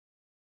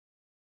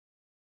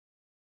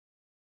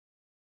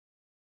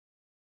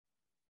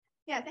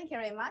Yeah, thank you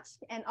very much.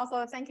 And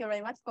also thank you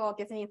very much for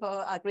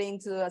agreeing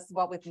to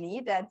swap with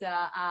me that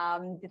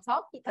the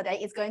talk today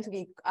is going to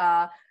be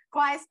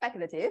quite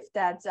speculative,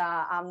 that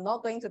I'm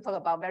not going to talk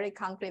about very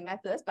concrete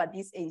methods, but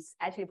this is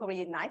actually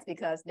probably nice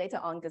because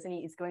later on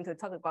Ghazni is going to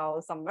talk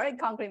about some very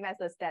concrete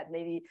methods that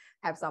maybe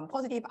have some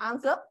positive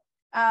answer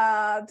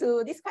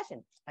to this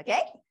question,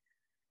 okay?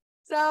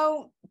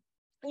 So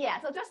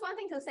yeah, so just one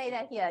thing to say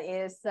that here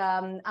is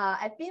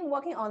I've been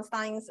working on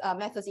science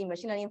methods in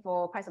machine learning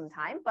for quite some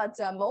time, but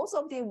most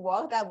of the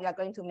work that we are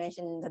going to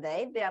mention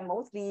today, they are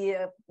mostly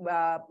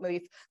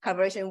with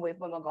collaboration with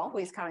Wen Gong, who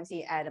is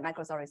currently at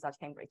Microsoft Research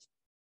Cambridge.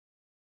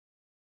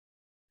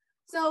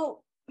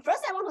 So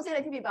first, I want to say a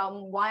little bit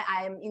about why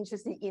I'm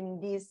interested in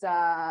this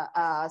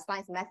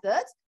science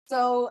method.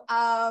 So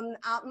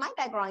my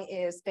background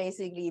is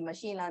basically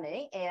machine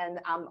learning, and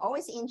I'm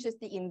always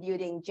interested in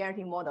building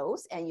generative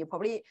models. And you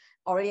probably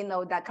already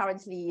know that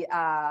currently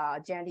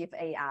generative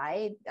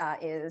AI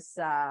is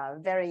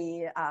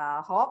very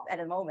hot at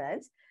the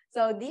moment.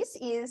 So this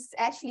is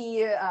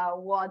actually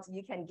what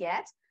you can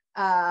get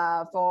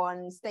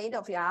for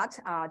state-of-the-art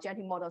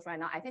generative models right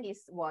now. I think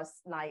this was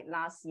like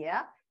last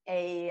year,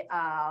 a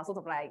sort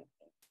of like,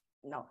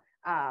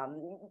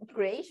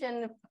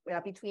 creation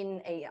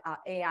between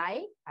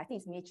AI, I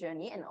think it's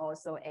Midjourney, and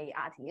also a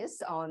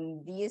artist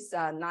on this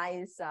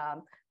nice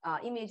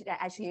image that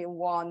actually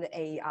won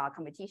a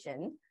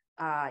competition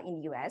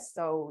in the US.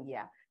 So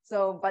yeah,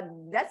 so but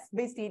that's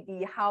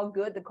basically how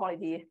good the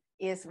quality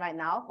is right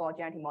now for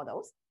generative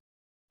models.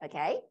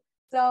 Okay,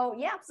 so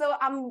yeah, so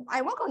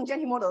I work on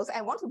generative models.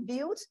 I want to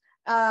build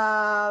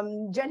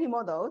generative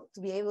models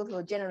to be able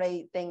to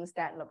generate things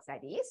that looks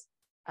like this.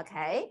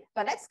 Okay,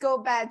 but let's go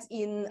back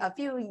in a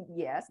few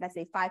years, let's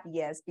say 5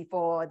 years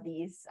before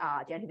this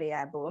generative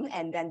AI boom,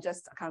 and then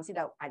just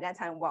consider at that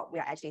time what we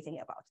are actually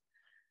thinking about.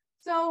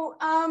 So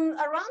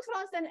around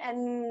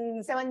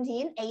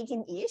 2017,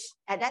 18-ish,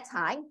 at that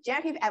time,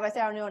 generative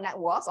adversarial neural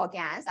networks, or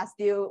GANs,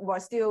 were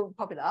still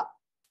popular.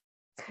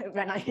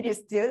 Right now it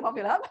is still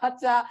popular, but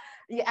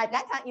yeah, at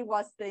that time it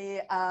was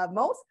the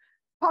most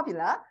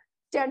popular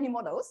generative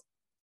models.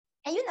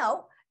 And you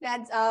know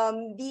that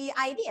the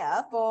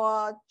idea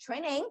for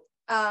training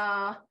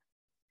GANs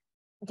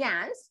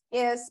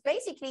is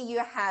basically you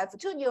have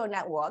two neural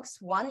networks.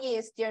 One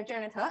is their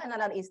generator,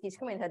 another is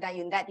discriminator, that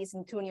you let these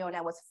two neural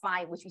networks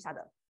fight with each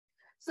other.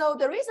 So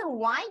the reason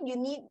why you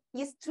need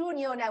these two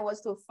neural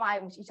networks to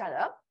fight with each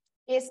other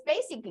is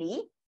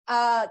basically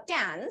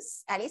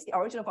GANs, at least the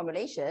original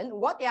formulation,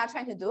 what they are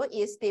trying to do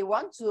is they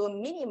want to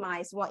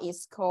minimize what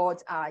is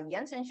called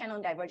Yingzhen channel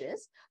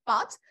divergence,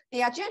 but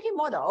their generative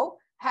model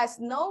has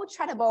no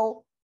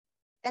trainable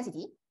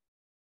density,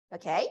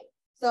 okay?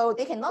 So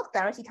they cannot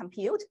directly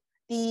compute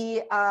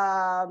the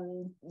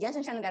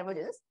Yingzhen channel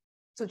divergence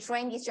to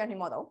train this generative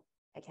model,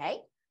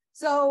 okay?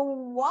 So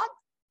what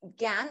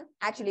GAN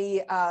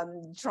actually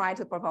try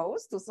to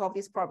propose to solve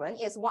this problem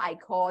is what I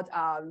called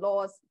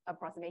loss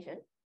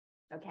approximation,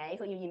 okay?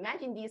 So you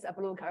imagine this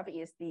blue curve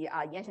is the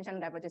Yingzhen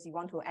channel divergence you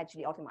want to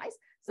actually optimize.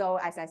 So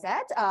as I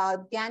said,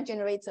 GAN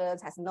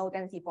generators has no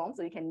density form,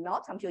 so you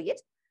cannot compute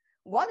it.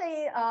 What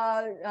they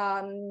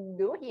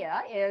do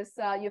here is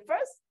you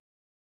first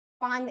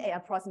find an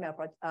approximate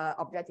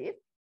objective,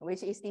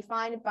 which is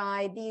defined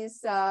by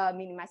this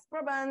minimized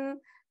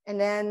problem, and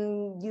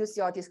then use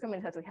your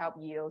discriminator to help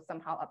you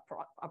somehow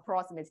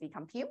approximately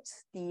compute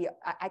the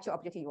actual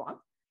objective you want.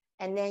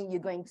 And then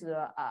you're going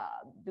to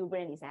do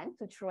gradient descent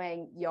to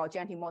train your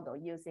generative model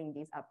using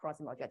this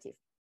approximate objective.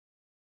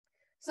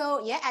 So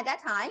yeah, at that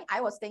time,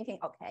 I was thinking,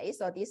 okay,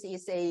 so this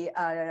is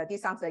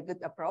this sounds like a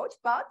good approach,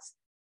 but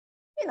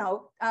you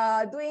know,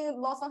 doing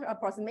loss function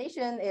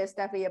approximation is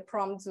definitely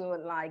prone to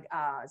like,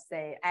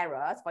 say,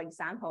 errors. For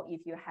example,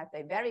 if you have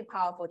a very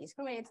powerful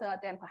discriminator,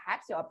 then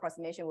perhaps your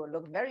approximation will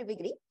look very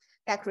wiggly.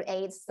 That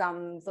creates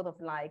some sort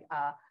of like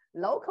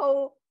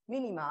local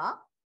minima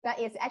that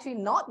is actually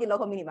not the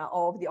local minima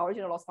of the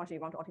original loss function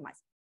you want to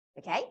optimize,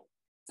 okay?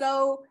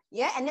 So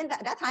yeah, and then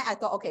at that time I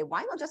thought, okay,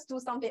 why not just do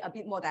something a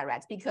bit more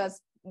direct,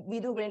 because we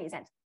do gradient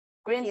descent.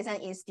 Gradient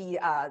descent is the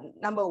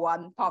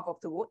 #1 powerful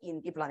tool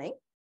in deep learning.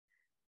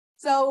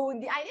 So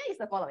the idea is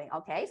the following,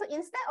 okay? So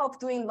instead of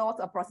doing loss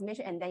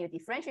approximation and then you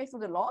differentiate through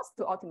the loss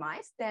to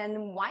optimize,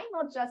 then why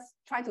not just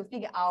try to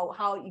figure out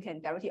how you can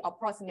directly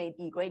approximate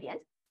the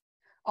gradient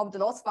of the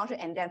loss function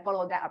and then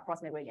follow that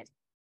approximate gradient.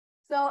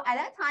 So at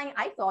that time,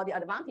 I thought the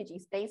advantage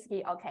is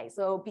basically, okay,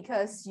 so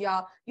because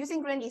you're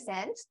using gradient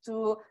descent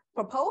to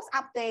propose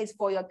updates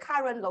for your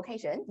current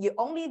location, you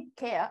only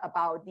care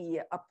about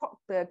the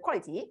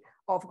quality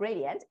of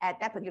gradient at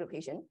that particular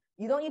location.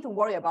 You don't need to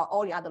worry about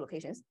all the other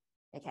locations.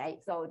 Okay,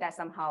 so that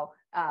somehow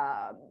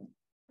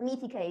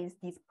mitigates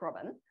this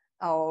problem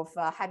of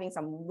having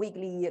some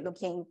wiggly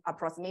looking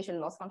approximation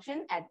loss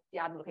function at the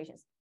other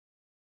locations.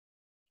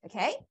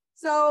 Okay,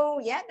 so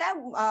yeah, that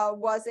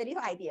was a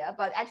little idea,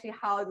 but actually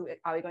how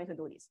are we going to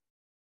do this?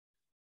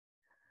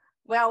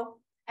 Well,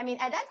 I mean,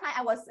 at that time,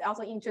 I was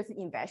also interested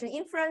in Bayesian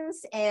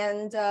inference,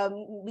 and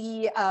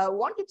we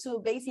wanted to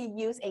basically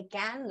use a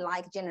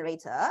GAN-like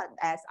generator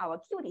as our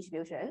Q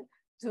distribution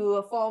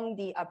to form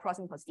the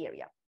proximate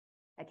posterior.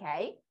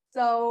 Okay,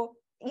 so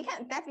you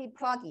can definitely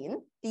plug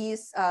in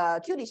this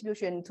Q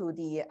distribution to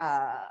the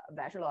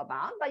vertical lower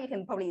bound, but you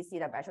can probably see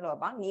that vertical lower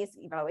bound needs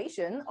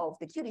evaluation of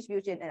the Q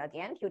distribution, and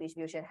again, Q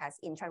distribution has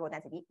intractable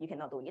density. You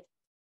cannot do it.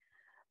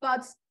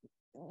 But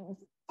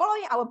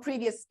following our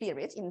previous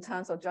spirit in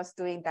terms of just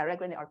doing direct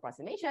gradient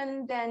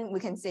approximation, then we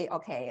can say,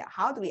 okay,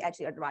 how do we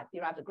actually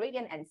derive the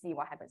gradient and see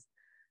what happens?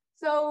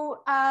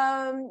 So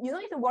you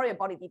don't need to worry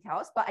about the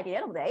details, but at the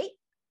end of the day,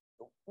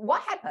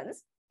 what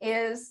happens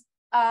is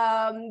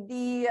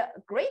the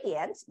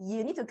gradient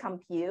you need to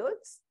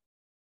compute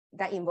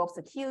that involves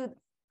the Q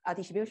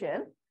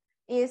distribution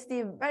is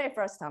the very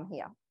first term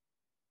here.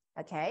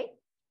 Okay.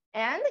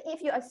 And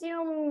if you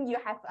assume you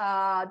have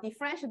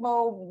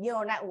differentiable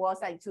neural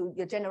networks like to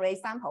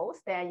generate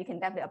samples, then you can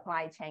definitely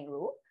apply chain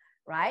rule,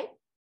 right?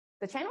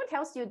 The chain rule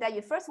tells you that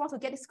you first want to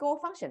get the score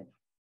function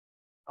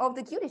of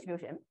the Q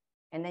distribution,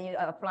 and then you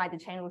apply the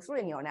chain rule through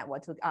the neural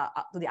network to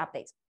the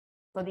update.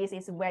 So this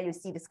is where you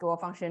see the score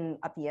function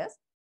appears.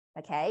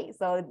 Okay,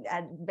 so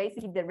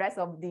basically the rest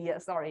of the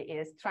story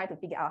is try to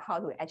figure out how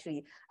to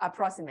actually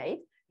approximate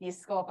this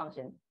score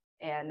function,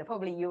 and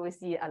probably you will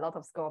see a lot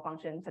of score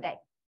function today.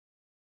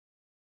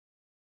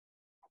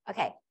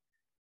 Okay,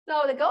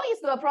 so the goal is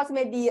to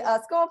approximate the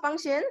score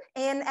function.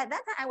 And at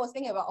that time, I was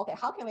thinking about, okay,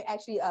 how can we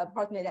actually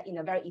approximate that in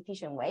a very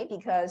efficient way?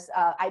 Because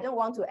I don't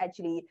want to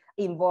actually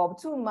involve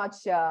too much,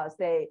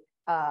 say,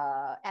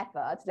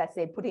 effort, let's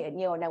say putting a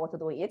neural network to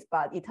do it.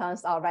 But it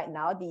turns out right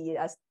now, the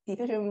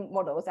diffusion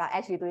models are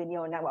actually doing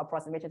neural network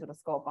approximation to the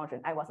score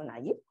function. I wasn't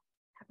naive,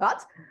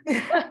 but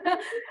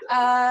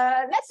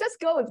let's just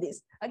go with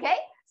this. Okay,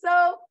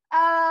 so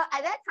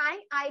at that time,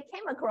 I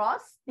came across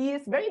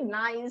this very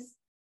nice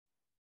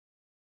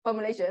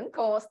formulation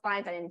called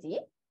Stein's identity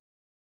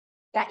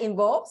that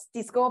involves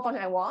the score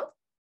function I want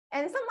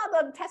and some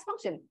other test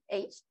function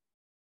H.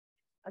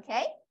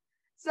 Okay,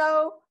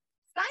 so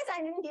Stein's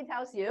identity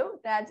tells you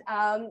that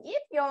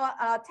if your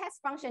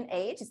test function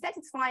H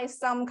satisfies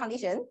some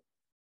condition,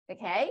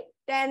 okay,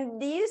 then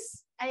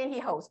this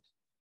identity holds.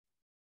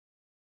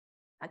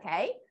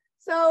 Okay,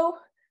 so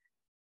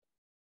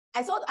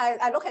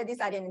I look at this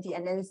identity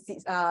and then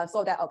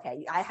saw that,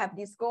 okay, I have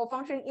this score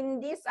function in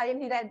this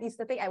identity that is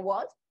the thing I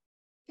want.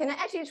 Can I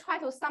actually try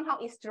to somehow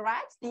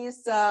extract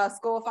this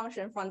score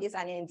function from this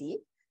identity,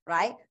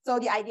 right? So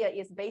the idea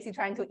is basically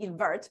trying to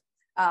invert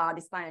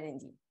this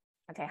identity.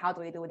 Okay, how do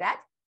we do that?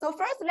 So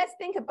first, let's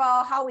think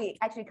about how we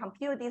actually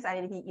compute this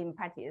identity in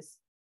practice,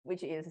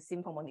 which is a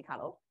simple Monte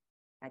Carlo.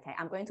 Okay,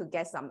 I'm going to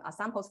get some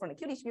samples from the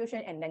Q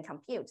distribution and then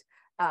compute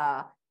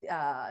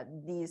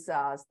this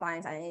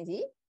Stein's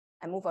identity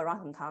and move around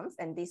some terms,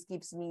 and this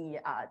gives me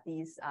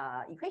this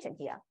equation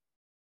here.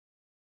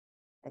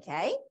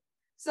 Okay,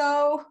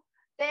 so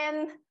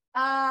then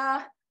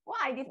what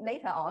I did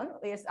later on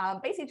is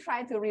basically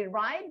try to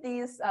rewrite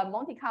this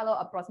Monte Carlo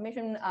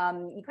approximation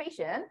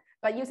equation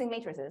by using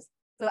matrices.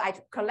 So I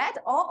collect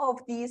all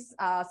of these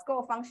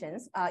score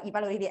functions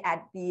evaluated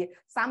at the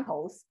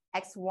samples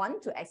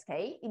x1 to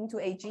xk into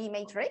a G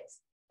matrix,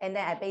 and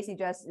then I basically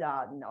just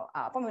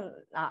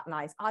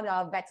formalize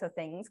other vector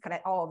things,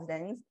 collect all of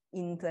them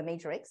into a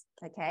matrix.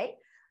 Okay.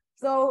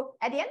 So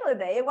at the end of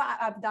the day, what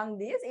I've done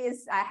this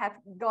is I have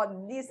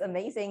got this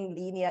amazing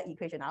linear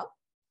equation out.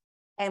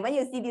 And when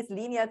you see this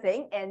linear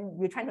thing and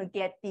you're trying to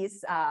get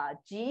this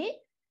G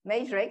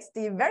matrix,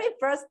 the very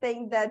first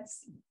thing that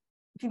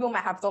people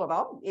might have thought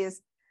about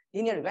is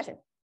linear regression.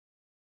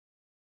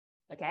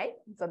 Okay,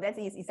 so that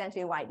is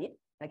essentially what I did.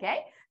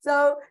 Okay,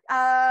 so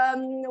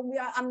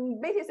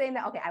I'm basically saying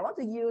that, okay, I want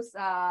to use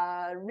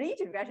ridge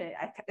regression,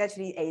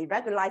 actually a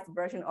regularized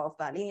version of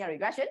linear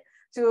regression,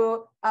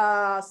 to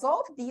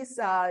solve this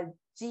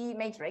G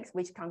matrix,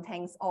 which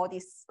contains all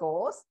these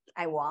scores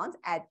I want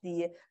at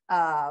the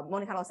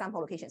Monte Carlo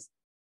sample locations.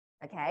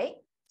 Okay,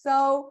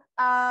 so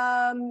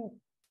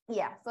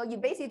yeah, so you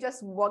basically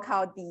just work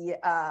out the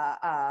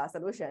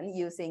solution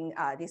using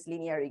this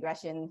linear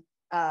regression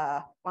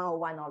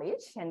 101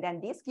 knowledge, and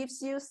then this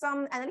gives you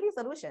some analytic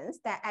solutions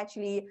that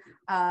actually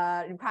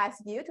requires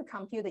you to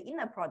compute the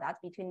inner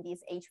product between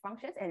these H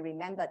functions. And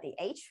remember, the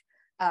H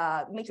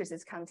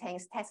matrices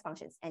contains test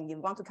functions, and you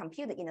want to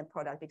compute the inner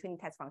product between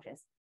test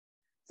functions.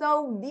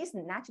 So this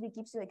naturally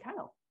gives you a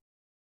kernel.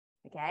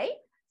 Okay,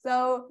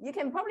 so you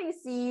can probably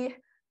see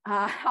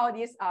how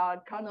this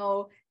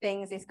kernel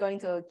things is going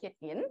to kick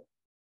in.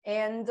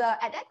 And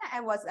at that time, I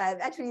was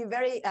actually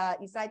very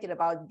excited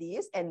about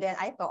this. And then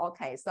I thought,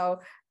 okay, so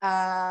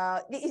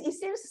it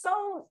seems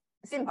so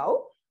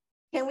simple.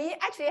 Can we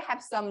actually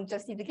have some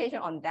justification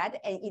on that?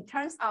 And it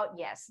turns out,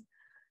 yes.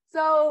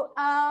 So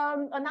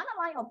another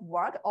line of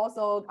work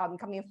also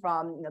coming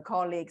from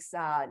colleagues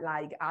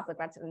like Arthur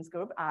Gratton's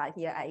group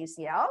here at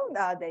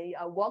UCL, they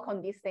work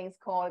on these things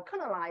called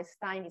kernelized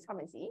Stein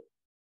discrepancy.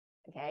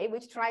 Okay,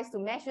 which tries to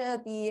measure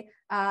the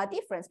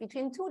difference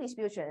between two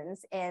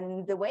distributions.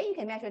 And the way you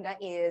can measure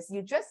that is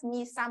you just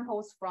need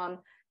samples from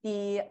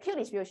the Q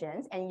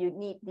distributions and you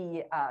need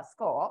the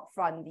score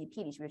from the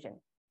P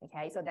distribution.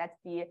 Okay, so that's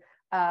the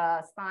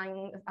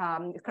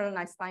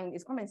kernelized Stein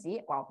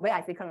discrepancy. Well, when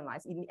I say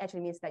kernelized, it actually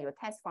means that your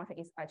test function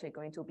is actually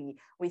going to be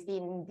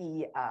within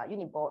the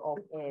uniball of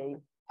a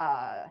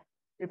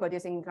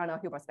reproducing kernel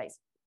Hilbert space.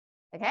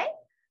 Okay,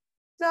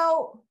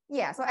 so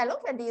yeah, so I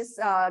looked at this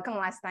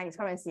kernelized Stein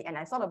discrepancy and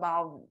I thought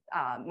about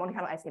Monte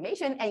Carlo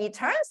estimation, and it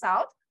turns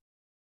out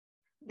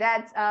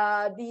that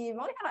the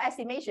Monte Carlo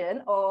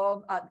estimation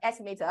of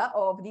estimator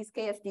of this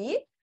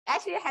KSD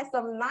actually has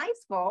some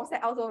nice forms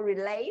that also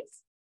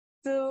relates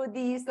to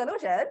the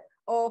solution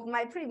of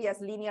my previous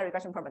linear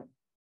regression problem.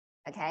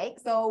 Okay,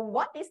 so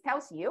what this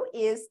tells you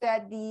is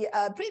that the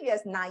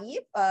previous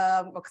naive,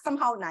 or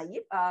somehow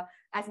naive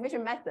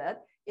estimation method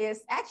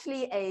is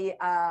actually a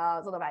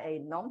sort of like a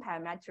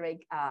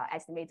non-parametric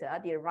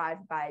estimator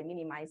derived by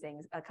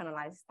minimizing a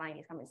kernelized Stein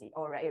discrepancy,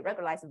 or a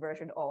regularized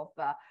version of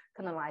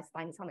kernelized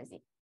Stein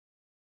discrepancy.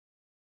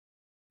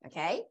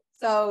 Okay,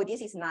 so this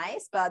is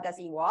nice, but does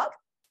it work?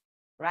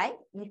 Right?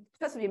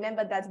 Just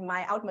remember that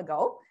my ultimate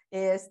goal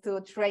is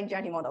to train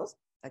generative models.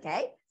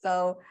 Okay,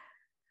 so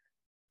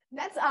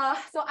that's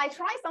so I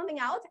tried something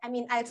out. I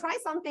mean, I tried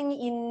something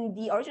in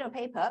the original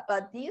paper,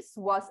 but this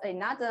was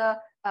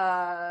another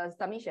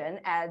submission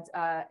at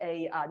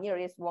a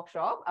nearest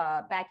workshop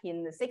back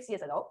in 6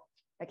 years ago.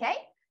 Okay,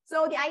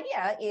 so the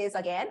idea is,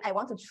 again, I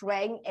want to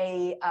train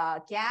a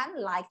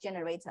GAN-like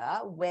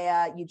generator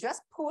where you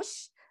just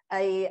push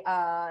a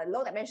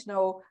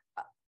low-dimensional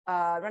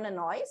random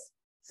noise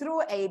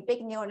through a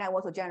big neural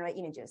network to generate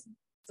images.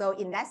 So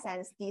in that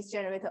sense, this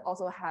generator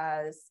also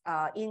has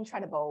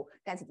intractable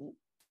density.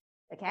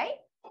 Okay,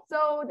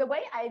 so the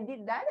way I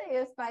did that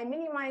is by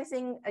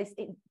minimizing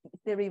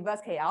the reverse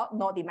K-out,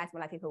 not the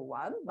maximum likelihood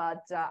one,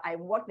 but I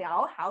worked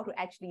out how to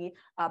actually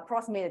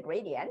approximate the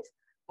gradient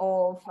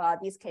of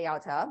this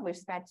K-out term with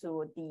respect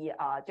to the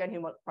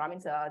generative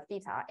parameter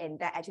theta, and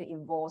that actually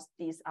involves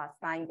this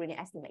Stein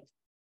gradient estimate.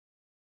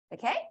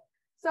 Okay,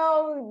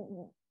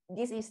 so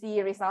this is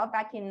the result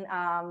back in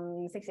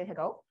 6 years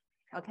ago.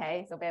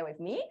 Okay, so bear with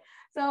me.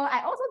 So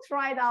I also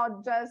tried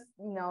out just,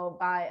 you know,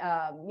 by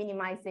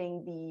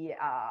minimizing the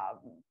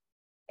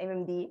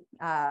MMD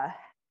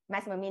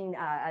maximum mean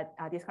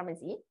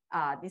discrepancy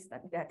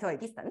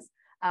distance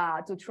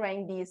to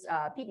train this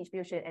P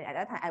distribution. And at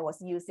that time, I was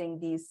using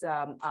this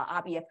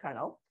RBF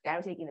kernel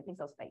directly in the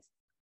pixel space.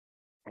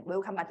 And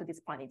we'll come back to this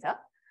point later.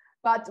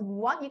 But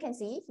what you can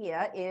see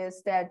here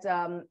is that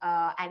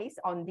at least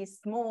on this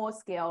small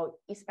scale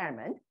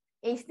experiment,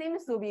 it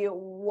seems to be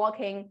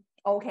working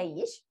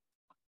okay-ish.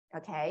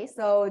 Okay,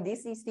 so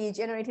this is the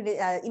generated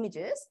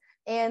images,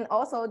 and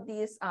also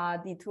these are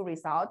the two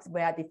results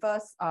where the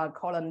first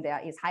column there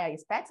is higher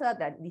is better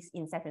than this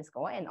inception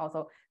score, and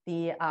also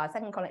the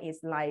second column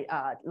is like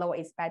lower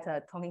is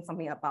better, talking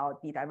something about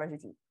the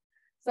diversity.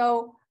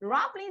 So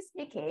roughly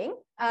speaking,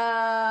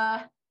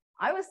 I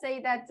would say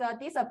that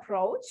this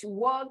approach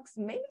works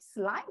maybe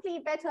slightly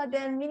better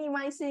than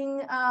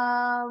minimizing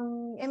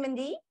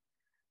MND,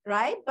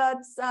 right?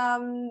 But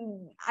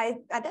at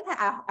that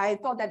time, I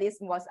thought that this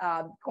was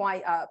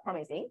quite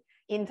promising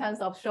in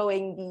terms of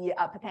showing the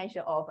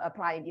potential of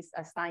applying this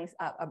science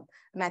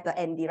method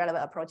and the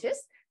relevant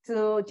approaches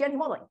to generative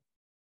modeling.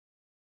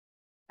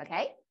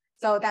 Okay,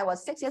 so that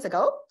was 6 years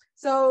ago.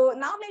 So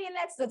now maybe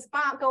let's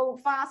go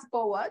fast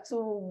forward to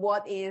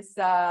what is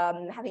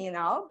happening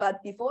now.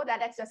 But before that,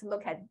 let's just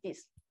look at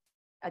this.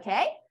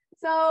 Okay,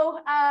 so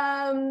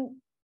I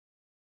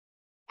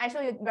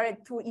show you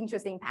two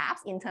interesting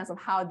paths in terms of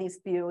how this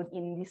field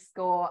in this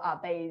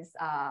score-based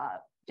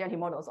generative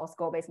models or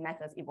score-based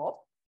methods evolved.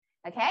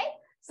 Okay,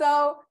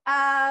 so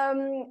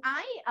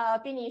I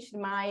finished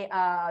my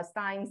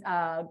Stein's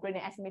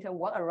gradient estimator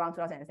work around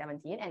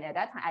 2017, and at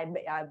that time,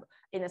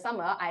 in the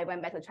summer, I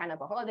went back to China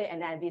for holiday,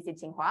 and then I visited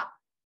Tsinghua.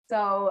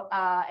 So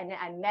and then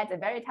I met a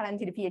very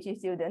talented PhD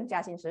student,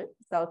 Jiaxin Shi.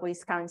 So who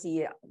is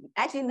currently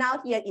actually now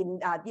here in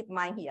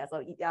DeepMind here. So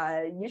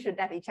you should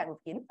definitely chat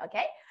with him.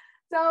 Okay.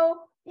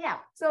 So yeah,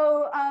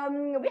 so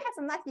we had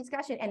some nice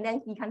discussion, and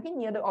then he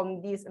continued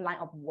on this line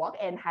of work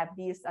and have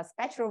this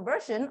spectral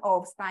version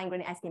of Stein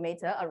gradient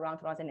estimator around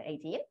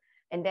 2018.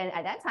 And then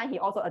at that time, he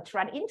also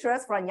attracted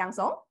interest from Yang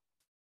Song,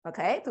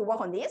 okay, to work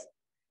on this.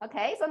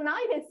 Okay, so now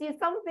you can see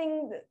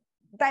something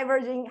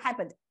diverging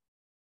happened.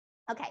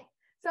 Okay,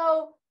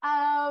 so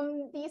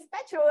the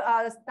spectral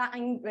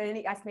Stein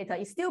gradient estimator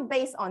is still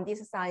based on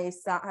this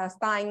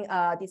Stein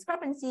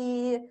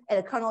discrepancy at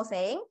the kernel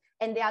saying.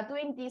 And they are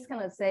doing this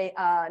kind of say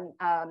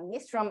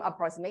Nystrom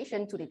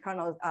approximation to the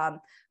kernel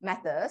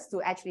methods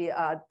to actually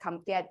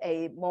get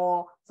a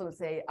more sort of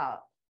say a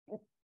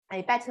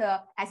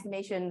better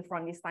estimation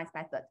from this science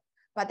method.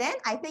 But then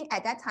I think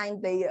at that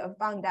time they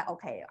found that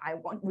okay,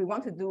 we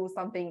want to do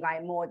something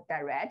like more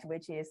direct,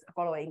 which is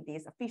following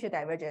this Fisher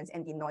divergence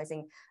and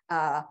denoising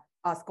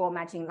score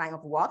matching line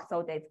of work.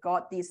 So they've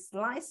got this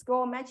slice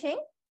score matching,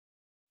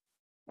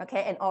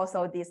 okay, and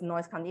also this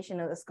noise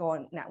conditional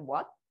score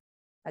network.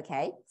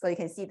 Okay, so you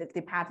can see that the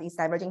path is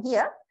diverging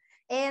here.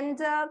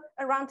 And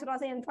around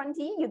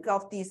 2020, you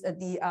got this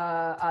the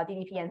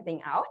DBPN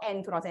thing out,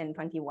 and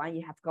 2021,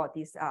 you have got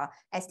this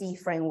SD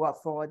framework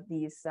for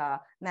these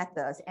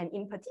methods. And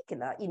in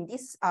particular, in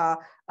this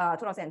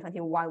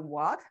 2021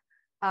 work,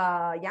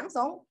 Yang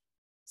Song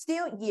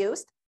still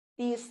used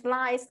the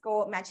slide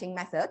score matching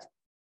method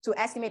to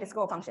estimate the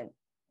score function.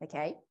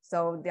 Okay,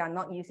 so they are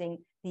not using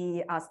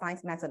the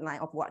science method line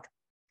of work.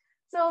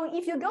 So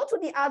if you go to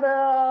the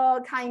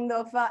other kind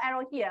of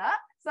arrow here,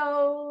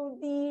 so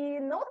the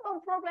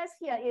notable progress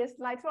here is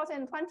like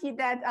 2020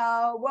 that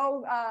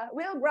Will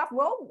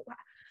Grafwell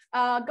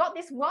got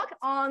this work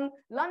on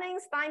learning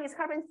Stein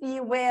discrepancy,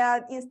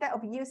 where instead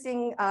of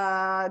using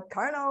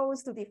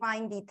kernels to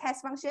define the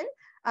test function,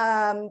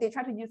 they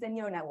try to use a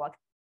neural network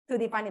to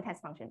define the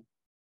test function.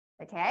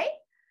 Okay.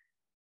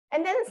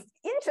 And then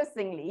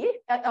interestingly,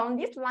 on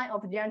this line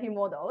of generative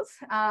models,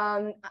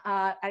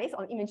 at least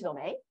on image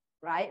domain,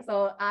 right?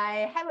 So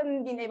I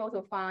haven't been able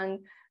to find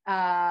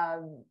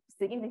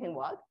significant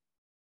work,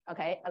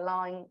 okay,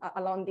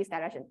 along this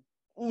direction.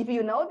 If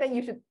you know, then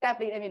you should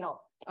definitely let me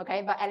know,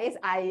 okay? But at least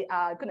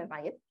I couldn't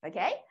find it,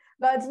 okay?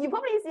 But you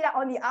probably see that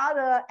on the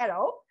other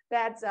arrow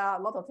that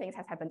a lot of things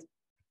has happened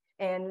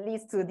and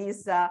leads to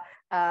this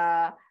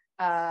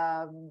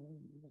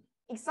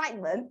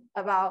excitement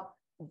about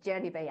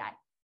generative AI,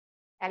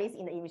 at least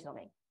in the image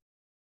domain.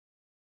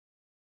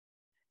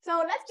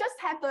 So let's just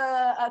have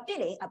a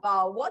feeling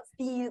about what's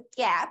the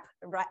gap,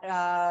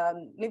 right?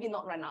 Maybe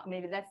not right now,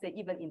 maybe let's say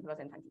even in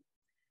 2020.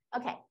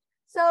 Okay,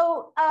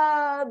 so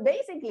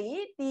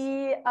basically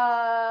the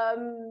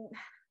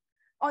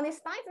on the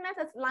science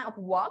methods line of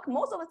work,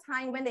 most of the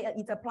time when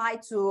it's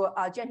applied to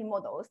generative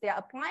models, they are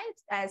applied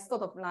as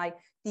sort of like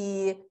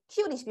the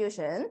Q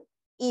distribution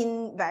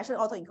in variation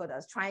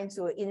autoencoders, trying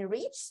to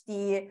enrich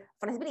the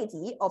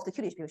flexibility of the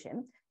Q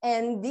distribution.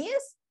 And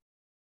this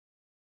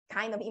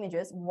kind of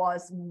images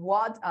was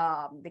what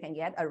they can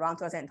get around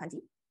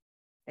 2020,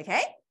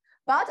 okay?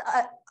 But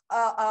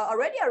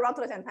already around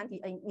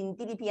 2020 in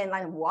DBPN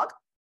line of work,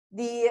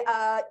 the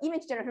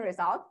image generation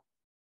result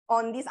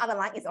on this other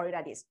line is already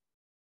like this,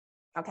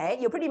 okay?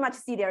 You pretty much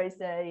see there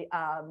is a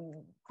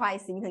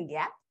quite significant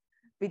gap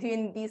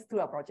between these two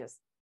approaches,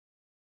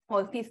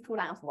 or these two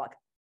lines of work.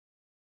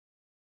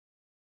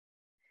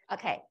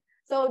 Okay,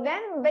 so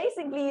then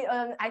basically,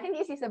 I think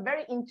this is a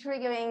very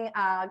intriguing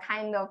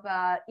kind of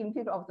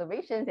empirical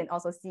observations, and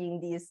also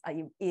seeing this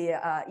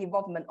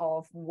involvement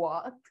of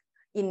work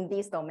in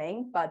this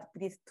domain, but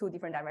these two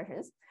different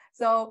directions.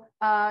 So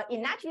it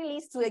naturally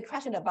leads to a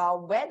question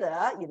about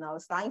whether, you know,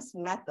 science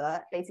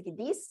method, basically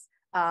this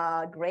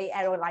gray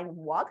arrow line of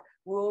work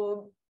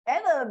will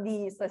ever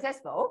be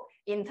successful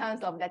in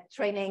terms of that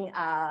training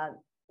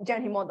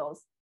generative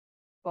models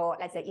for,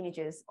 let's say,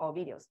 images or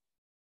videos.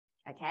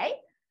 Okay.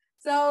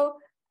 So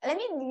let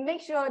me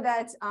make sure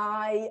that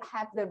I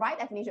have the right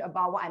definition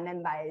about what I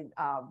meant by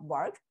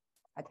work.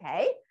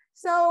 Okay,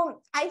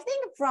 so I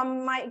think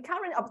from my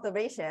current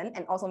observation,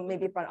 and also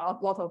maybe from a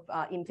lot of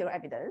empirical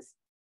evidence,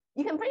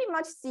 you can pretty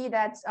much see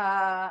that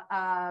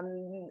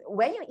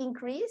when you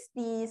increase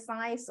the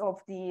size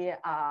of the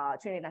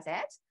training data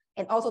set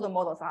and also the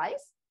model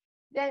size,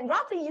 then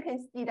roughly you can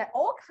see that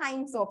all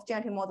kinds of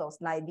generative models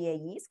like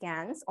BAE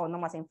scans or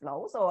normal same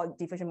flows or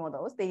diffusion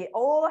models, they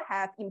all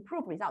have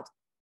improved results.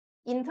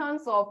 In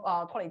terms of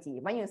quality,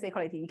 when you say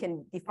quality, you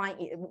can define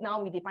it.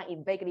 Now we define it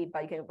vaguely,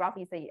 but you can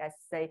roughly say as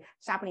say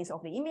sharpness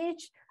of the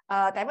image,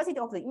 diversity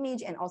of the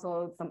image, and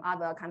also some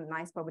other kind of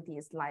nice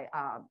properties like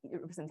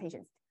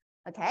representations.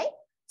 Okay,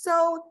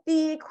 so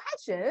the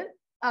question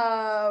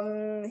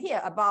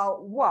here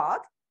about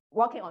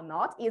working or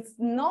not, it's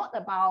not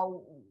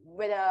about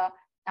whether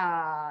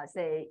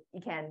say you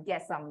can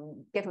get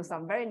to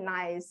some very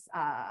nice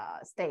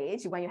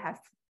stage when you have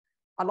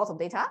a lot of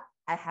data.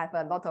 I have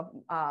a lot of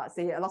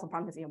say a lot of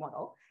parameters in your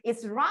model.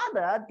 It's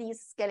rather the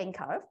scaling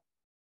curve.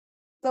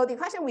 So the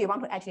question we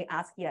want to actually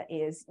ask here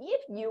is,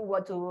 if you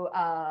were to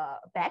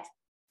bet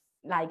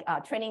like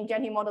training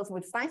generative models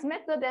with science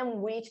method, then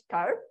which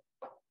curve?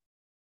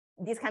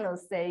 This kind of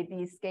say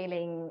the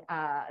scaling,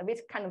 which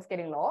kind of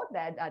scaling law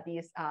that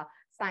this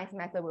science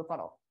method will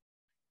follow.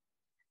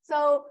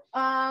 So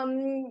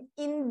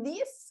in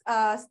this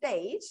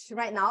stage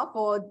right now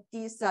for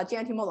this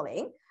generative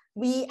modeling,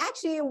 we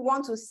actually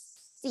want to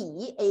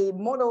see a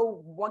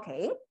model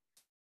working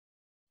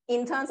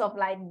in terms of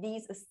like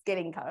this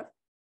scaling curve.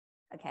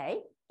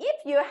 Okay, if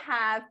you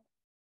have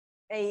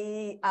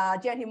a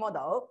generative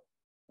model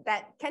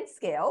that can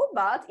scale,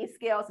 but it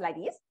scales like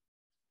this,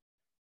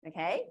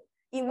 okay,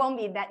 it won't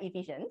be that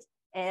efficient,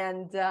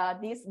 and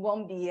this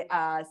won't be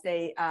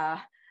say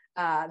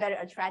very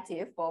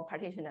attractive for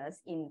practitioners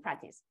in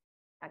practice.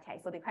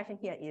 Okay, so the question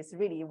here is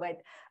really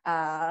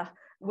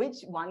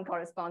which one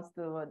corresponds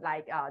to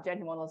like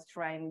generative models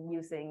trained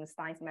using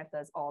science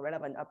methods or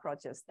relevant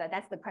approaches.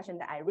 That's the question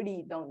that I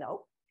really don't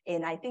know.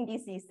 And I think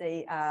this is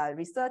a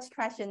research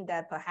question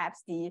that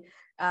perhaps the,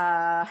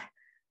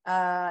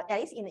 at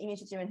least in the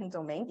image generation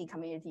domain, the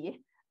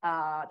community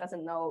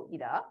doesn't know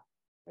either.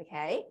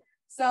 Okay,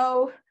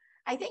 so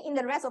I think in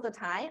the rest of the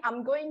time,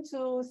 I'm going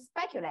to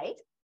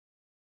speculate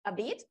a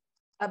bit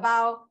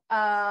about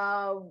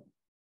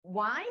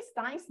why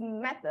Stein's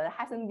method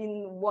hasn't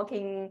been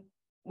working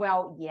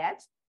well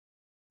yet.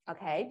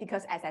 Okay,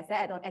 because as I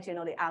said, I don't actually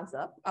know the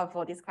answer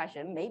for this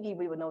question. Maybe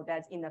we will know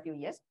that in a few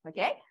years.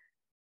 Okay,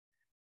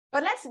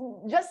 but let's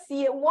just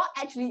see what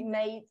actually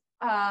made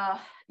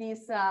this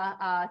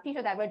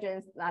feature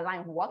divergence line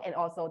of work and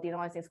also the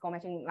denoising score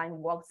matching line of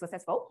work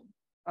successful.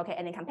 Okay,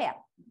 and then compare.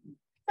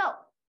 So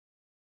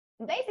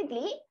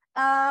basically,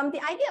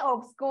 the idea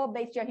of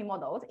score-based GRT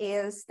models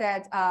is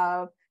that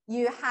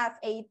you have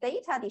a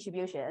data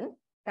distribution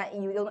that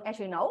you don't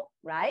actually know,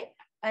 right?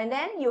 And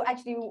then you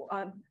actually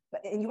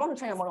you want to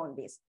train a model on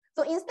this.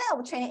 So instead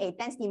of training a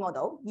density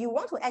model, you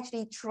want to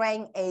actually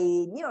train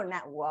a neural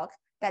network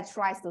that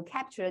tries to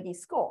capture the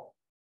score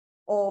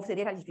of the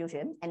data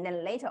distribution, and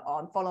then later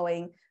on,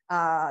 following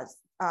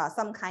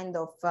some kind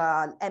of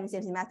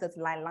MCMC methods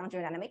like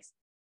long-term dynamics,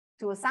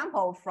 to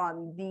sample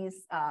from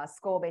this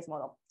score-based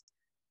model.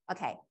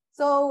 Okay,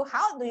 so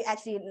how do you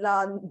actually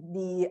learn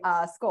the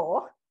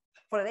score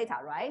for the data,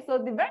 right? So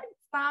the very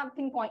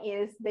starting point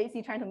is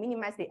basically trying to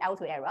minimize the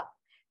L2 error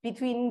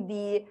between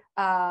the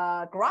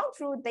ground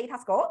truth data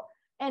score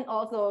and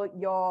also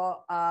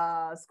your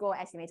score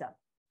estimator.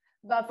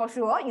 But for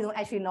sure, you don't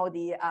actually know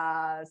the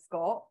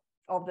score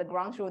of the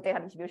ground truth data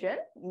distribution.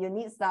 You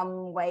need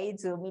some way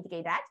to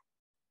mitigate that.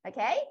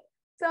 Okay,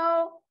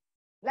 so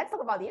let's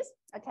talk about this.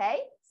 Okay,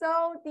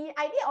 so the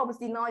idea of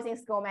denoising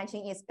score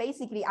matching is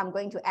basically I'm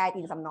going to add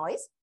in some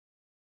noise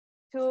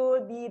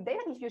to the data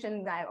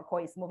distribution that I call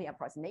it smoothing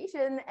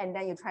approximation, and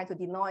then you try to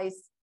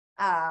denoise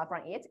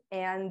from it.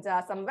 And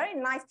some very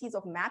nice piece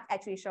of math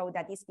actually show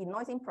that this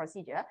denoising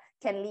procedure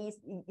can lead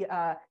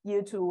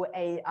you to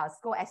a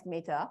score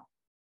estimator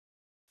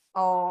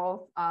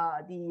of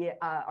the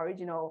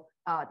original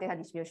data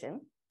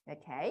distribution.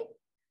 Okay.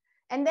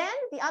 And then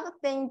the other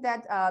thing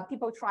that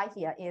people try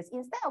here is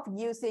instead of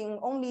using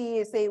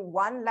only, say,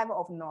 one level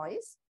of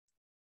noise,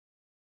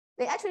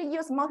 they actually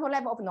use multiple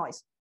level of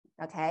noise,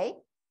 okay?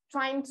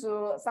 Trying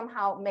to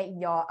somehow make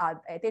your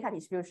data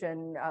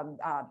distribution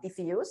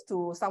diffuse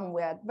to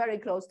somewhere very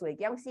close to a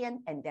Gaussian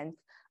and then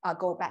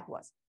go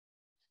backwards.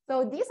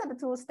 So these are the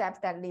two steps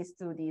that leads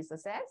to the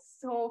success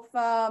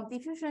of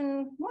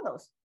diffusion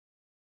models.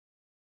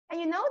 And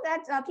you know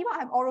that people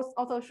have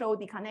also showed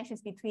the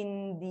connections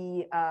between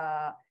the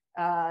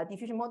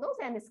diffusion models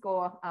and the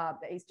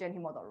score-based GRT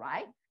model,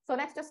 right? So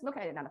let's just look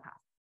at another path.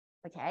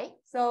 Okay,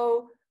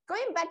 so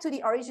going back to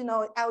the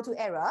original L2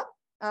 error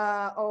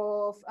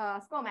of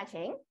score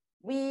matching,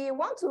 we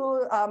want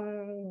to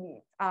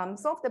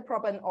solve the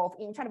problem of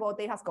intractable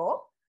data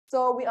score.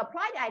 So we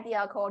apply the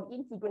idea called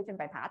integration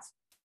by parts.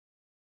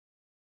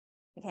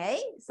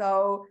 Okay,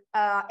 so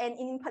and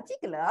in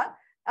particular,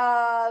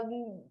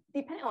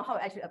 depending on how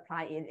you actually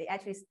apply it, it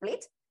actually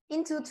split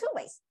into two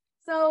ways.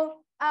 So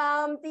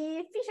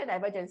the feature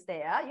divergence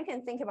there, you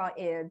can think about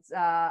it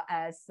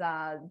as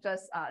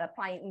just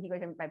applying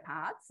integration by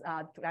parts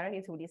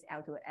directly to this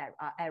L2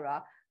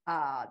 error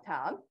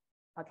term.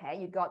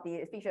 Okay, you got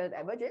the feature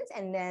divergence,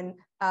 and then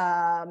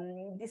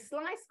the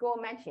slide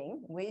score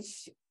matching,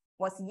 which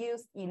was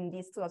used in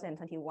this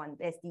 2021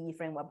 SD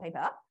framework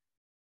paper,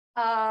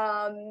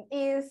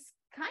 is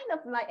kind of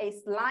like a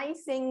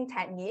slicing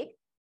technique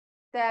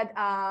that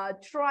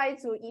try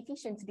to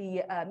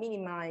efficiently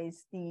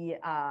minimize the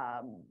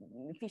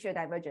feature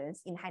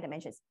divergence in high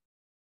dimensions.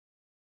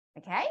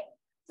 Okay,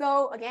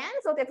 so again,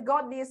 so they've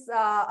got this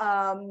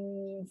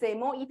say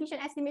more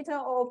efficient estimator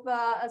of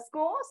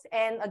scores,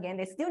 and again,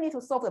 they still need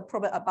to solve the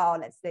problem about,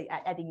 let's say,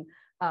 adding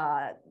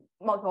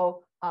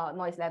multiple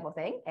noise level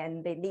thing,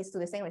 and they leads to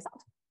the same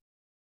result.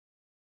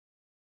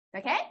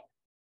 Okay.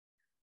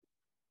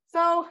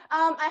 So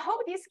I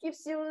hope this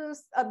gives you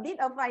a bit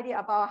of idea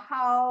about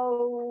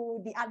how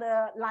the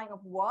other line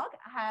of work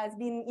has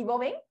been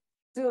evolving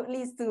to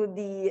lead to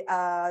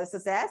the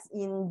success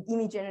in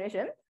image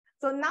generation.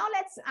 So now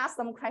let's ask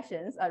some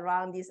questions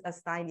around this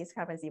Stein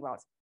discrepancy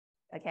world.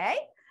 Okay,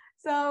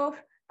 so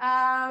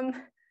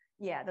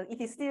yeah, it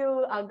is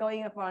still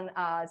going upon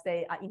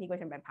say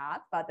integration by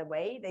parts, but the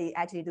way they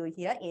actually do it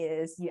here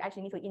is you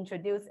actually need to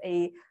introduce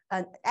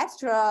an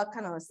extra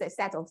kind of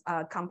set of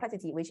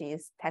complexity, which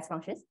is test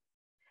functions.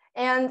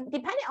 And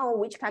depending on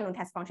which kind of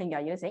test function you're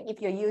using, if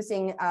you're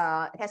using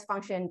a test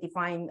function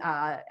defined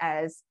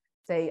as,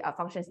 say,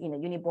 functions in a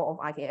uniball of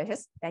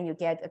RKHs, then you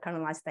get a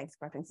kernelized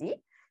discrepancy.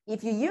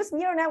 If you use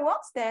neural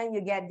networks, then you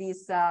get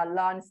this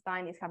learned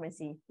Stein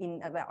discrepancy in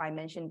what I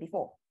mentioned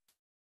before.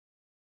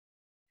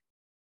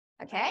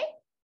 Okay,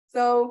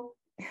 so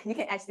you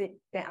can actually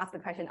then ask the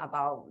question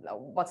about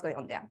what's going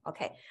on there.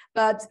 Okay,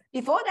 but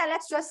before that,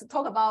 let's just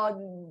talk about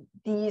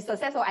the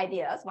successful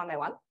ideas one by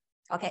one.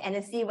 Okay, and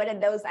then see whether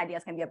those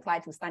ideas can be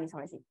applied to Stein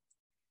discrepancy.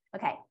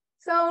 Okay,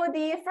 so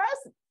the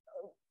first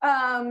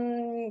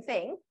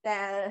thing,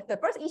 the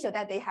first issue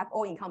that they have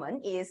all in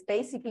common is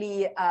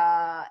basically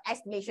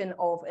estimation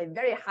of a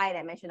very high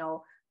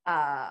dimensional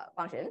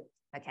function.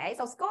 Okay,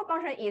 so score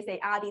function is a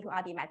RD to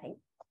RD mapping.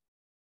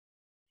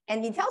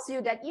 And it tells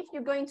you that if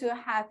you're going to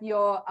have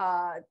your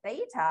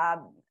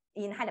data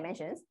in high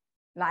dimensions,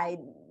 like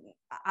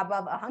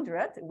above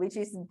 100, which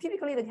is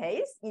typically the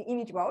case in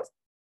image world,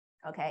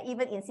 okay,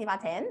 even in Sigma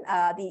 10,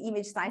 the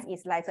image size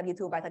is like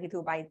 32 by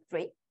 32 by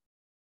 3.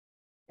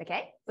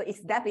 Okay, so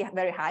it's definitely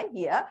very high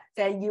here.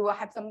 Then you will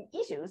have some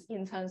issues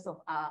in terms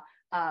of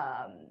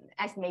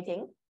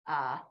estimating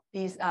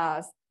this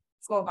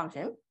score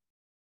function.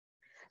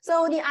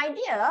 So the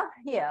idea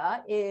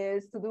here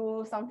is to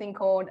do something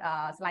called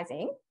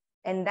slicing.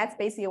 And that's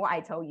basically what I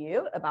told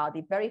you about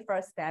the very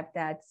first step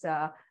that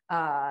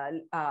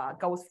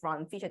goes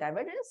from feature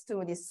divergence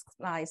to this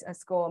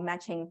score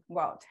matching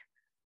world.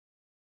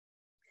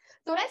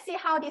 So let's see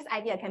how this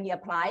idea can be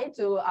applied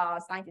to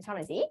sign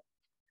discrepancy.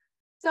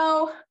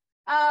 So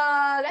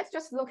let's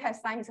just look at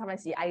sign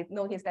discrepancy. I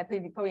noticed that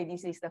probably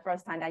this is the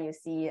first time that you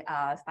see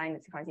sign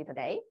discrepancy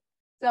today.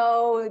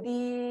 So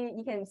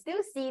you can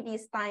still see the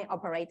sign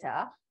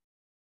operator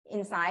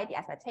inside the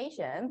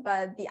expectation,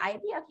 but the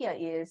idea here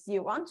is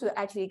you want to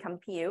actually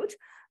compute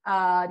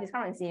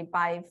discrepancy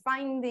by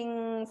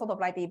finding sort of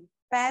like the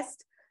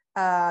best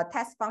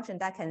test function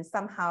that can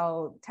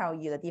somehow tell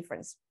you the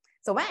difference.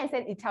 So when I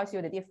said it tells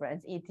you the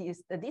difference, it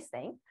is this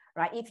thing,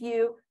 right? If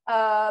you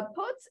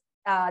put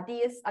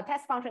this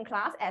test function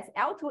class as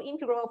L2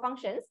 integral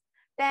functions,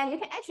 then you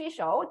can actually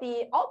show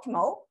the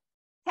optimal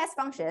test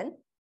function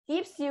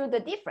gives you the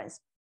difference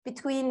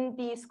between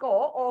the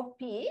score of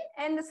P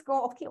and the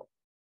score of Q.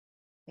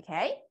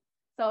 Okay,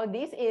 so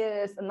this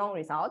is a known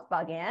result,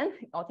 but again,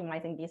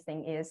 optimizing this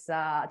thing is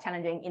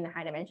challenging in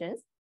high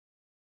dimensions.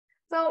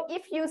 So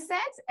if you set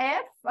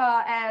F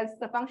as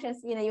the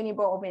functions in a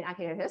uniball open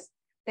architectures,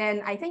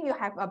 then I think you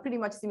have a pretty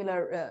much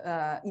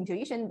similar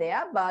intuition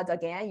there, but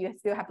again, you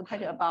still have to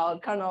question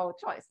about kernel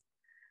choice.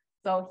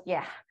 So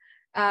yeah,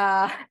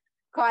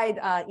 quite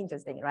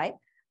interesting, right?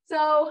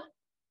 So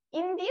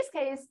in this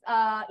case,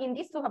 in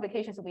these two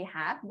publications we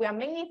are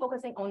mainly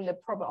focusing on the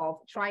problem of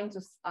trying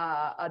to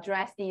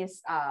address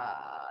this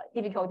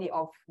difficulty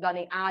of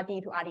learning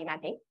RD to RD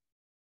mapping.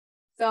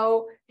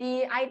 So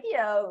the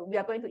idea we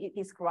are going to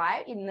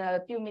describe in a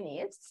few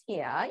minutes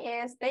here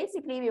is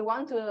basically we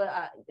want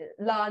to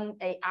learn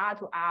a R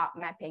to R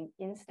mapping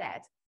instead.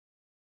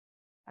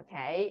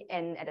 Okay,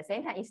 and at the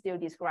same time, it still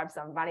describes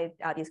some valid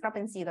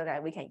discrepancy so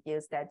that we can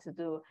use that to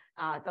do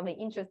something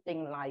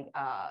interesting like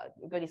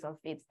goodness of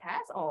fits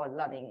tests or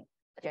learning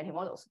generative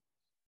models.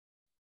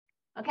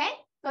 Okay,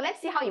 so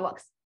let's see how it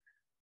works.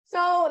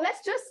 So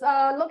let's just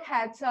look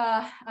at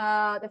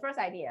the first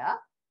idea.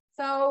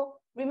 So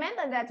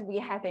remember that we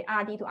have a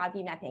RD to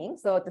RD mapping.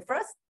 So the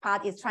first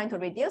part is trying to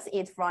reduce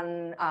it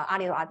from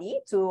RD to RD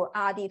to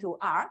RD to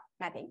R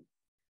mapping.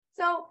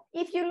 So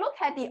if you look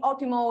at the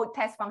optimal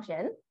test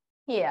function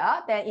here,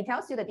 then it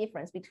tells you the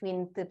difference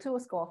between the two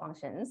score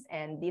functions.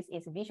 And this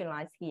is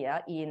visualized here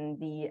in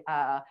the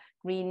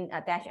green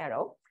dash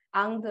arrow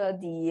under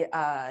the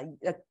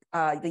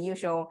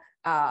usual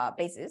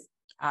basis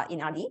in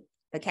RD.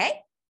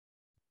 Okay.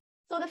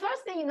 So the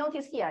first thing you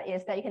notice here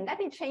is that you can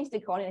definitely change the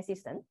coordinate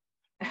system,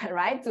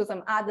 right, to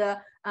some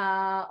other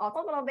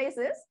orthogonal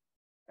basis,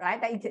 right?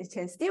 That it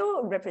can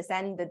still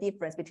represent the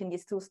difference between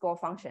these two score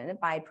functions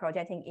by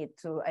projecting it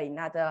to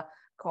another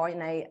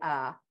coordinate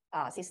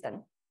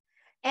system.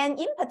 And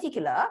in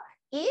particular,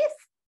 if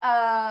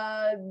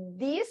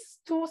these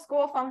two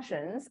score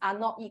functions are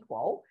not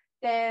equal,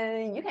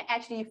 then you can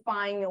actually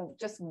find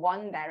just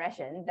one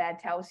direction that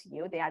tells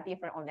you they are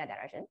different on that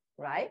direction,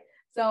 right?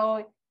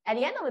 So at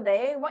the end of the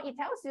day, what it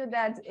tells you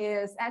that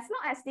is as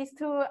long as these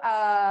two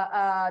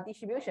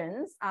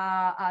distributions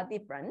are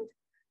different,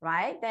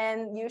 right,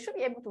 then you should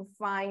be able to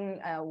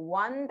find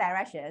one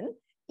direction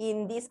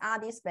in this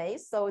RD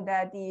space so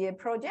that the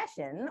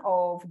projection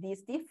of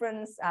this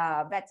difference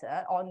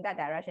vector on that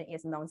direction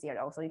is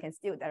non-zero. So you can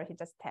still directly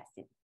just test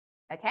it.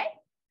 Okay.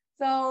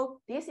 So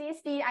this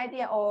is the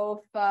idea of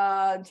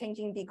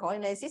changing the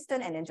coordinate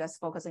system and then just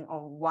focusing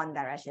on one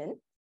direction.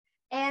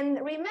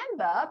 And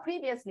remember,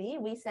 previously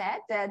we said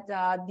that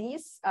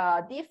this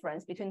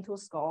difference between two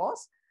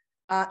scores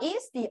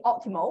is the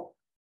optimal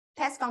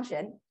test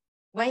function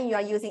when you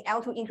are using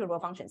L2 integral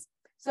functions.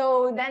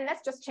 So then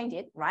let's just change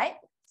it, right?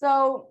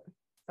 So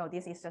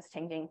this is just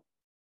changing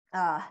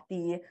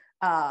the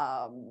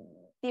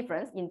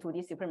difference into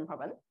the supreme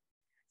problem.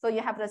 So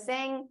you have the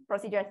same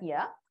procedure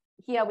here.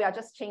 Here we are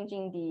just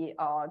changing the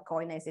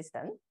coordinate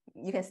system.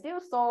 You can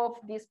still solve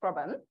this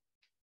problem.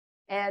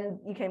 And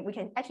we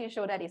can actually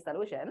show that the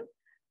solution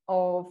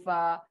of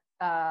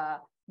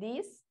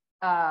this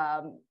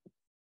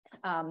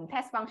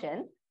test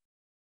function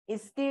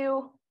is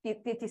still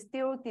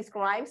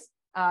describes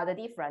the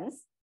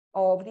difference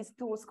of these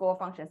two score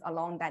functions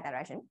along that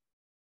direction.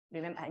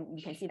 Remember, and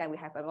you can see that we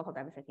have a lot of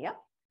dimension here.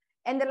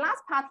 And the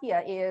last part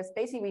here is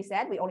basically we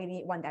said we only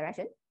need one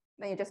direction.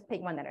 Then you just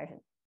pick one direction.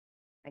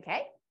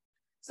 Okay.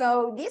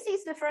 So this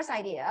is the first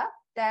idea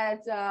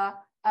that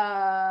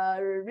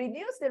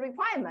reduce the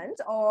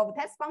requirement of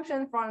test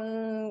function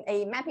from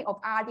a mapping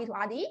of RD to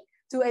RD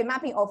to a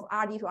mapping of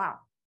RD to R.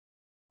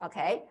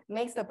 Okay,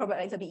 makes the problem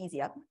a little bit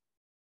easier.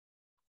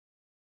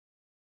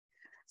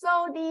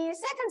 So the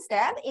second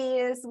step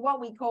is what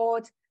we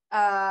called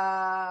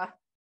the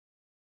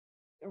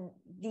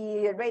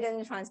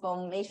radian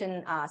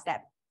transformation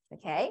step.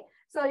 Okay,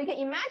 so you can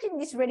imagine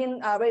this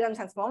radian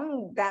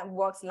transform that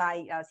works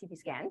like CT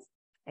scans.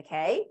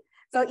 Okay,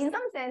 so in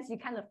some sense, you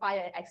kind of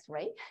fire an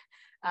X-ray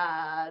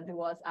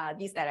towards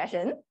this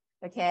direction.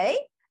 Okay,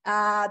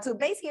 to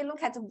basically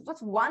look at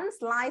just one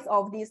slice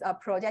of this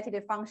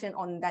projected function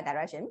on that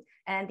direction,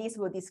 and this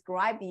will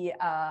describe the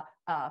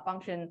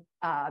function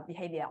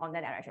behavior on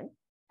that direction.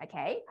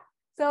 Okay,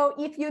 so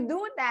if you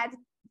do that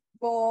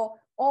for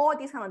all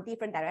these kind of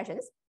different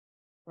directions,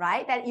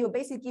 right, then it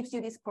basically gives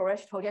you these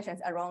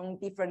projections around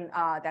different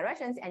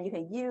directions, and you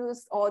can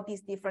use all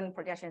these different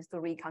projections to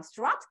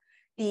reconstruct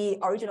the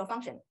original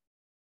function.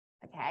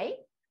 Okay,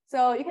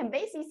 so you can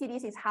basically see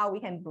this is how we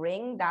can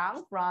bring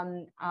down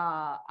from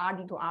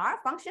RD to R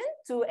function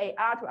to a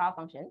R to R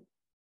function,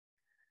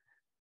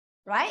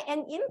 right?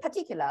 And in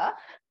particular,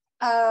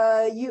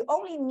 you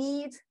only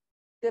need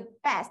the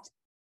best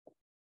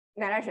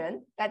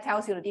direction that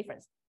tells you the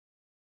difference.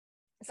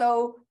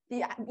 So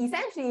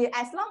essentially,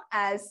 as long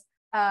as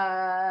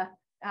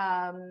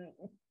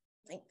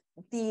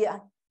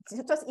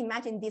just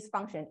imagine this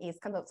function is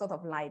kind of sort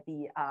of like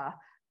the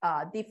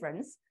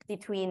difference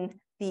between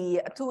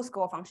the two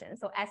score functions.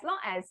 So as long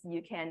as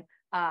you can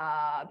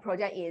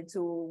project it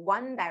to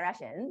one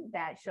direction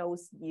that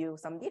shows you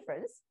some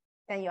difference,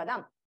 then you're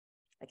done.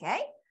 Okay,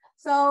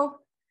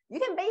 so you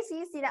can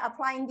basically see that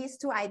applying these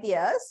two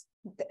ideas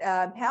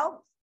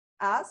helps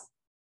us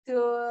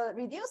to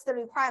reduce the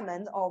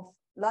requirement of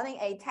learning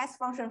a test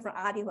function from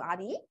RD to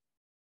RD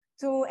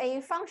to a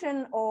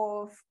function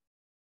of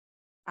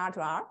R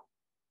to R.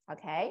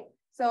 Okay,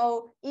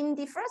 so in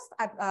the first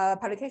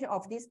publication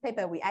of this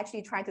paper, we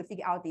actually tried to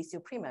figure out the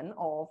supremum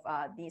of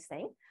these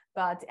things,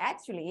 but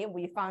actually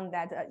we found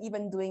that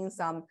even doing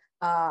some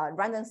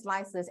random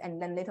slices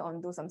and then later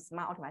on do some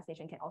smart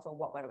optimization can also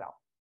work very well.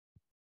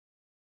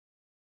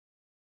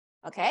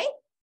 Okay,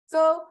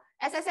 so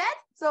as I said,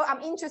 so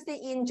I'm interested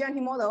in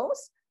generative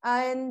models,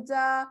 and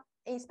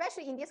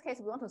especially in this case,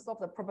 we want to solve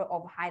the problem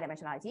of high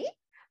dimensionality.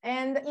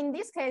 And in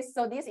this case,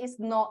 so this is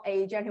not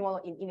a generative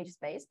model in image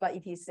space, but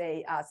it is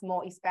a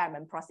small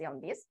experiment process on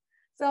this.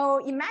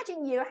 So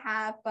imagine you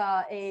have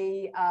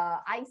a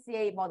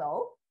ICA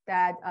model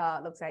that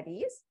looks like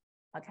this.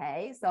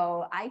 Okay,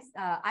 so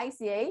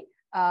ICA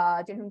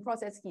generative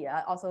process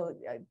here also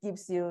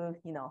gives you,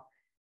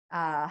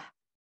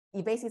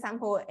 you basically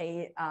sample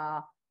a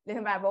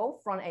different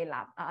variable from a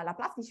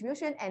Laplace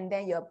distribution, and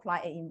then you apply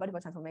an invertible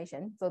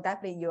transformation. So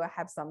definitely you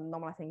have some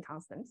normalizing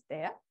constants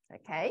there.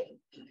 Okay,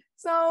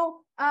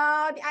 so the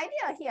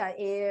idea here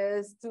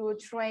is to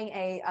train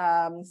a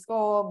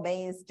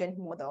score-based generative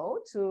model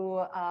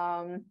to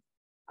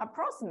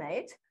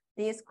approximate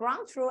this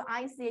ground truth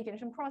ICA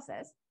generation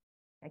process.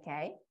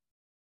 Okay,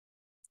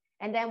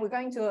 and then we're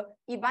going to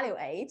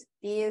evaluate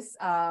this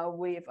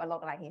with a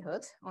log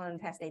likelihood on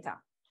test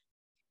data.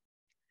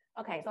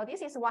 Okay, so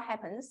this is what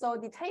happens. So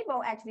the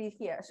table actually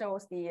here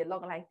shows the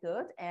log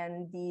likelihood,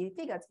 and the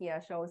figures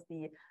here shows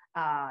the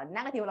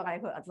negative log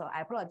likelihood. So I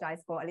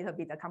apologize for a little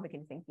bit of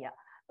complicated thing here.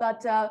 But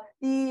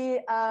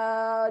the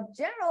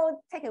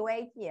general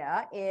takeaway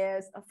here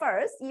is,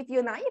 first, if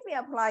you naively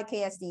apply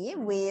KSD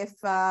with,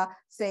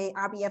 say,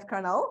 RBF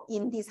kernel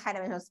in this high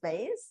dimensional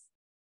space,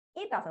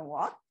 it doesn't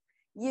work.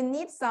 You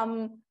need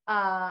some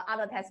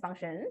other test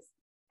functions.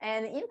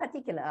 And in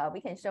particular,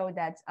 we can show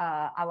that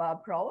our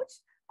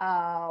approach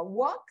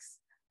works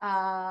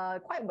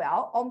quite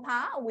well on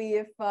par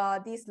with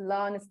this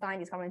Lorentz-Stein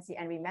discrepancy.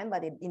 And remember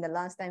that in the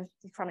Lorentz-Stein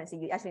discrepancy,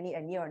 you actually need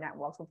a neural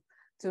network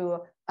to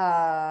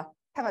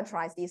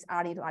parameterize this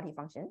RD to RD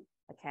function.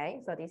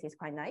 Okay, so this is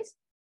quite nice.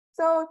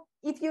 So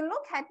if you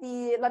look at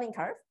the learning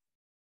curve,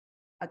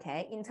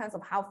 okay, in terms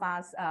of how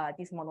fast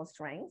this model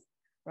trains,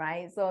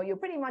 right? So you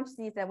pretty much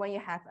see that when you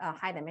have a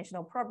high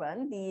dimensional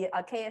problem, the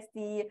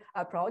KSD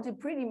approach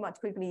pretty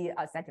much quickly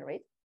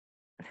saturate.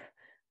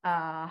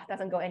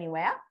 Doesn't go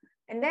anywhere.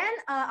 And then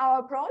our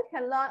approach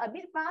can learn a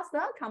bit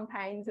faster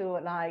compared to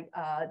like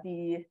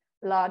the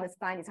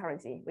Lorentz-Stein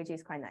discrepancy, which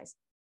is quite nice.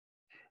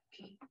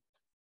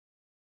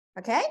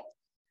 Okay,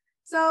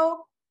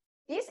 so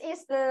this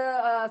is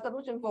the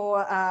solution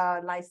for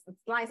like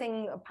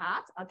slicing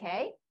part.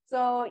 Okay,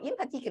 so in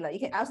particular, you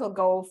can also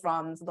go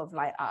from sort of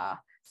like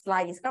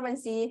slight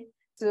discrepancy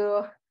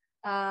to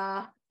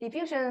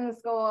diffusion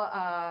score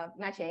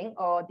matching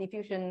or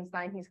diffusion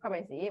sign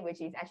discrepancy, which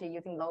is actually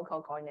using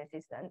local coordinate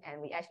system. And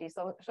we actually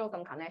show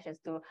some connections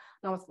to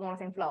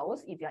normalizing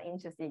flows. If you're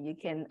interested, you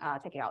can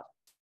check it out.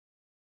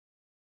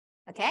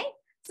 Okay,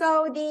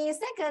 so the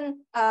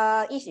second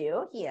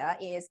issue here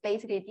is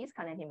basically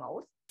disconnecting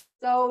modes.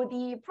 So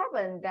the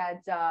problem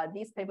that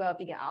this paper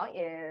figured out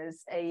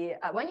is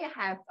when you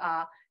have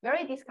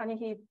very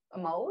disconnected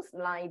modes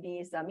like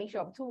this mixture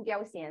of two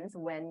Gaussians,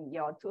 when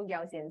your two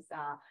Gaussians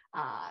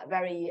are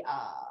very,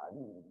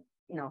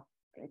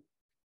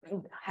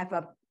 have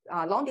a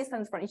long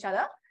distance from each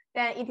other,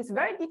 then it is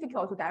very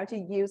difficult to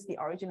directly use the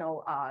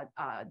original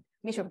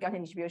mixture of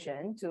Gaussian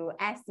distribution to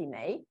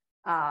estimate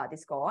the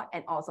score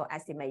and also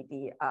estimate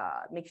the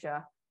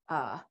mixture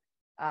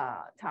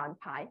turn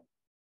pi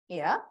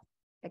here.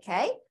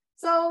 Okay,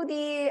 so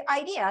the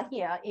idea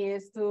here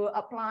is to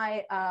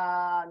apply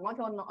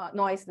multiple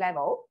noise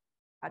level.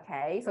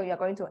 Okay, so you're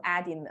going to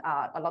add in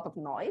a lot of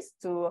noise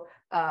to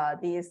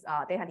this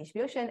data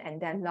distribution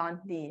and then learn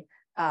the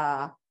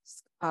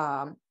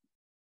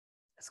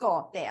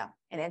score there,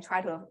 and then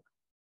try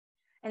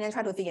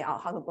to figure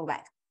out how to go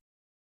back.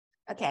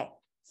 Okay,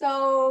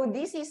 so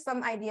this is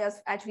some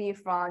ideas actually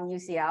from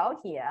UCL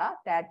here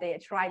that they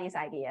try this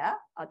idea.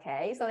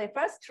 Okay, so they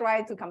first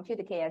try to compute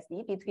the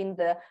KSD between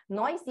the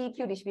noisy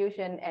Q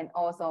distribution and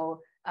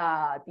also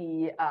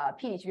the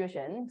P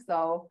distribution.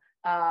 So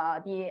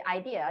the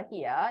idea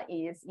here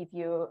is if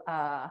you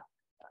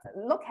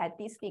look at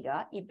this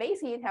figure, it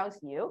basically tells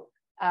you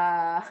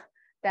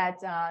that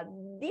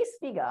this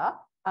figure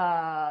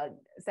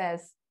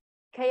says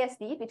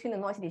KSD between the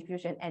noisy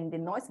distribution and the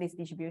noiseless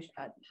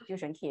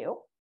distribution Q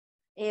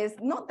is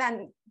not that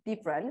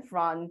different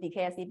from the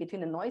KSD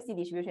between the noisy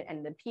distribution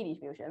and the P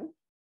distribution.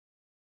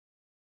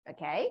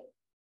 Okay,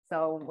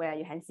 so where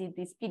you can see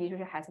this P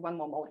distribution has one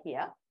more mode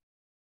here.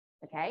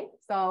 Okay,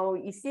 so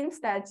it seems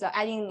that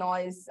adding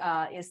noise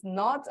is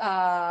not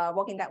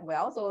working that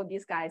well. So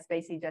this guy is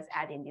basically just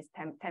adding this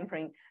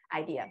tempering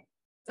idea.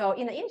 So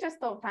in the interest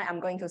of time, I'm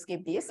going to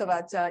skip this. So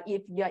but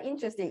if you're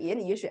interested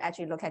in, you should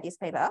actually look at this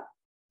paper.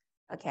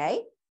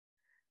 Okay,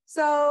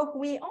 so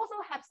we also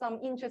have some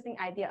interesting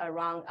idea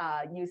around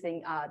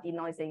using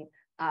denoising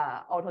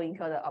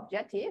autoencoder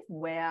objective,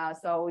 where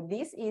so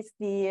this is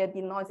the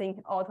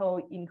denoising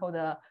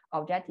autoencoder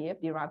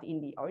objective derived in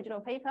the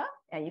original paper,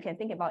 and you can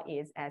think about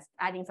it as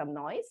adding some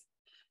noise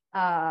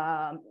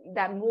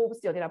that moves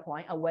your data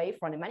point away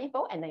from the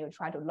manifold, and then you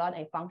try to learn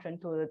a function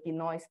to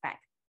denoise back.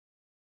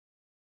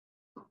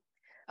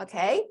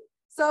 Okay,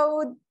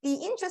 so the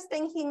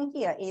interesting thing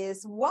here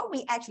is what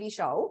we actually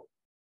show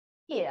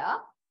here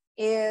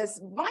is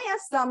via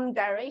some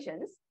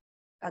derivations,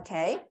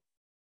 okay,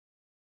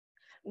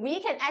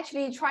 we can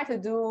actually try to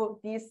do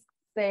this,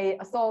 say,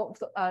 a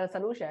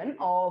solution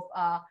of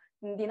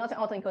denoising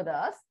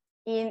autoencoders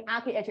in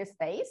RQHS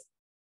space.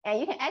 And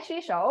you can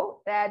actually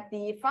show that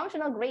the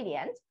functional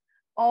gradient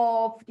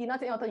of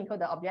denoising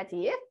autoencoder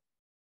objective,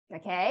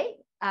 okay,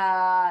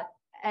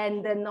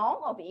 and the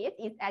norm of it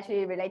is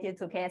actually related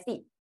to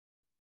KSD.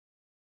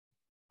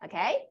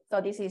 Okay,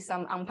 so this is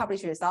some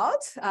unpublished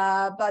results.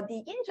 But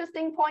the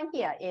interesting point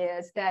here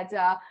is that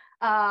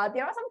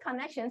there are some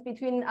connections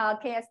between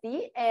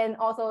KSD and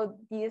also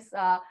this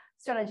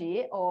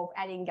strategy of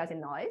adding Gaussian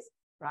noise,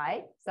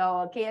 right?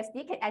 So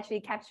KSD can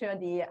actually capture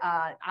the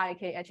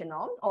RKH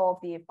norm of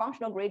the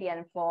functional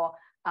gradient for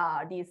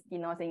this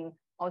denoising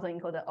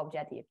autoencoder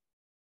objective.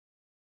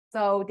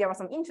 So there was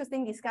some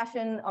interesting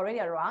discussion already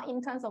around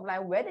in terms of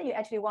like whether you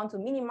actually want to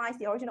minimize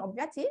the original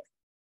objective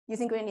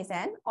using gradient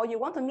descent, or you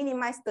want to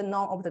minimize the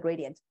norm of the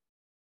gradient.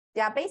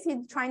 They are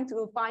basically trying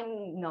to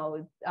find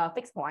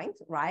fixed point,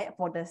 right,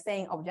 for the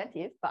same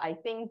objective. But I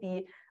think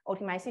the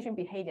optimization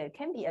behavior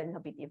can be a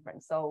little bit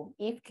different. So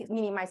if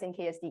minimizing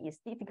KSD is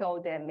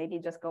difficult, then maybe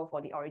just go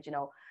for the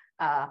original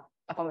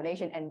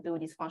formulation and do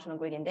this functional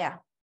gradient there.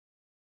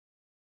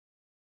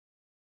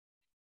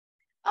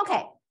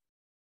 Okay,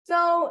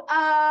 so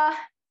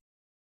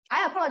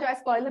I apologize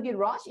for a little bit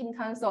rush in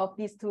terms of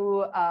these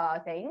two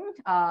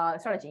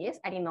strategies,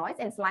 adding noise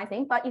and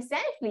slicing. But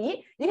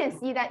essentially, you can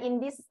see that in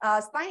this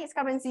slice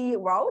discrepancy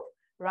world,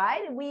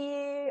 right,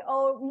 we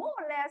all more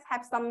or less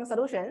have some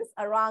solutions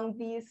around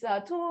these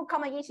two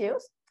common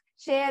issues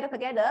shared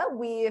together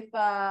with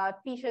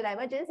feature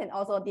divergence and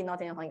also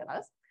denoising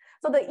autoencoders.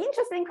 So the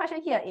interesting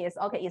question here is,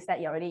 okay, is that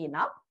already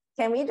enough?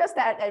 Can we just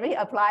already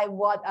apply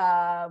what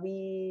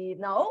we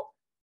know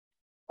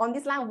on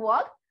this line of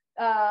work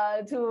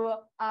to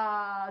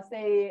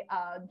say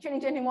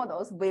training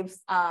models with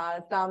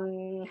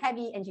some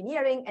heavy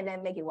engineering and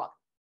then make it work?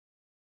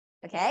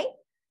 Okay,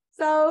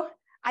 so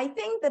I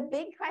think the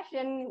big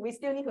question we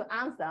still need to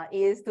answer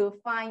is to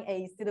find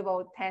a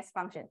suitable test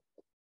function.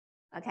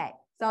 Okay,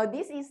 so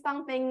this is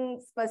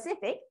something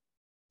specific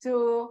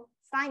to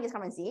sign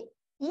discrepancy,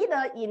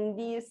 either in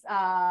this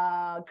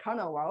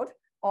kernel world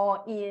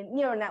or in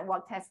neural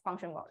network test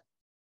function world.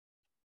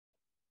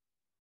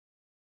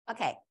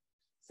 Okay,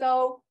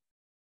 so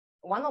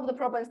one of the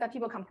problems that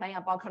people complain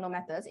about kernel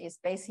methods is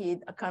basically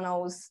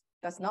kernels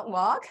does not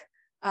work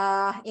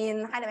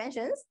in high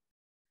dimensions.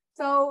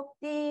 So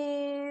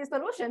the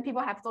solution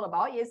people have thought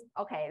about is,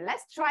 okay,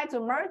 let's try to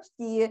merge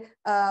the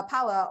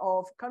power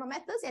of kernel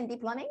methods and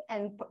deep learning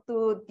and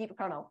do deep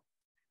kernel.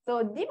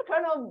 So deep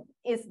kernel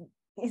is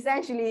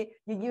essentially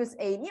you use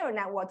a neural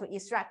network to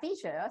extract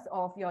features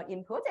of your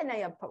input and then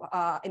you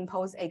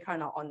impose a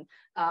kernel on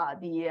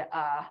the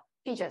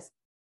features.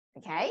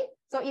 Okay,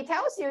 so it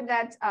tells you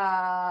that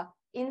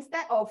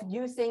instead of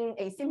using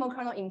a simple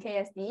kernel in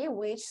KSD,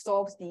 which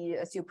solves the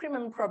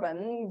supremum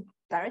problem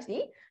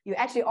directly, you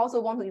actually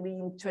also want to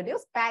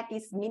reintroduce back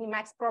this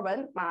minimax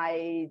problem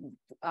by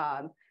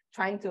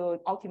trying to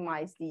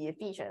optimize the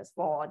features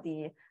for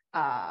the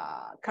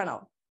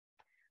kernel.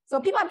 So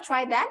people have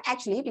tried that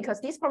actually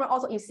because this problem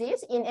also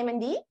exists in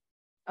MMD.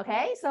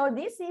 Okay, so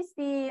this is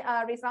the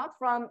result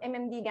from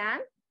MMD GAN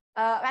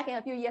back in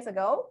a few years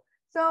ago.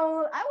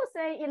 So I would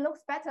say it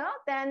looks better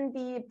than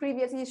the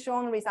previously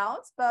shown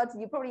results, but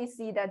you probably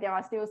see that there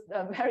are still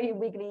very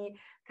wiggly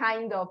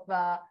kind of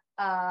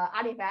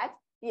artifact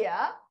here,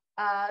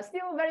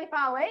 still very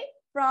far away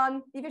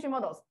from diffusion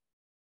models.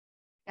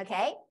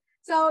 Okay,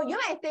 so you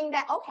might think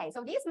that, okay,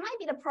 so this might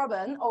be the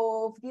problem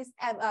of this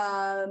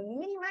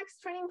minimax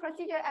training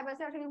procedure,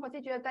 adversarial training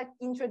procedure that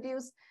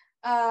introduce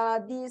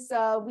this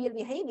weird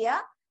behavior.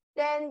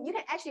 Then you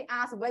can actually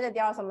ask whether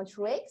there are some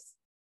tricks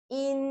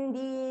in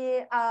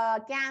the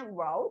GAN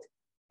world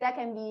that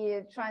can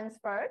be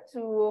transferred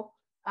to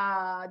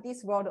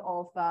this world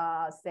of,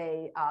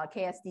 say,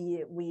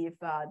 KSD with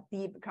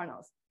deep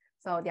kernels.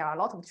 So there are a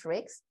lot of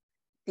tricks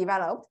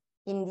developed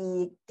in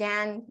the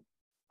GAN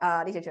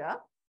literature,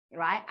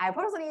 right? I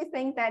personally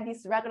think that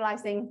this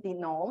regularizing the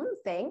norm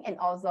thing and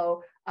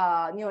also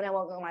neural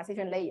network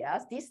normalization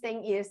layers, this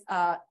thing is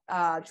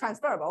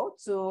transferable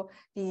to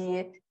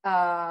the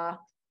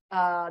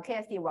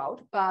KSD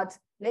world, but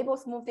label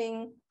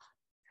smoothing,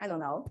 I don't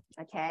know,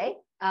 okay.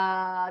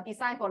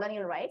 Design for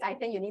learning rates, I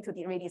think you need to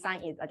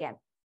redesign it again.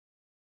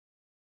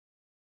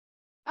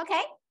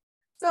 Okay,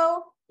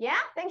 so yeah,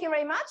 thank you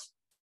very much.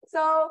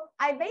 So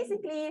I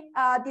basically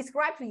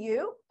described to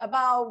you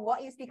about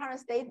what is the current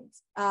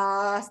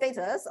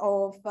status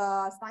of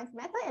science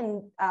method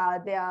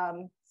and their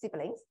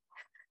siblings,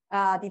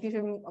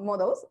 diffusion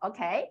models,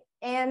 okay.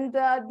 And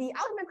the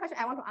ultimate question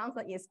I want to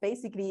answer is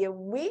basically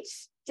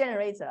which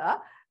generator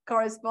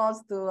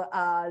corresponds to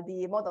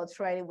the model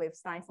trained with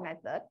science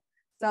method.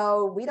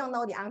 So we don't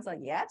know the answer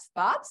yet,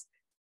 but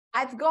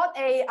I've got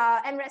a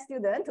MRes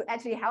student to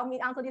actually help me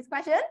answer this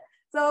question.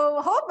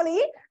 So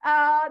hopefully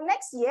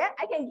next year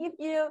I can give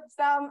you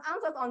some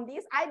answers on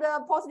this, either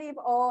positive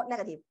or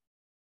negative.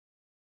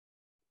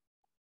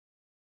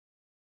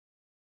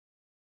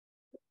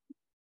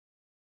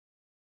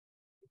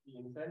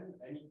 Yingzhen,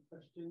 any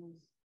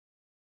questions?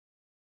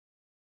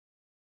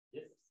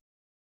 Yes.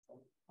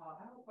 I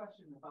have a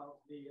question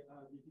about the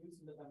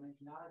reducing the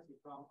dimensionality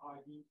from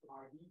RD to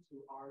RD to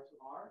R to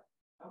R.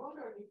 I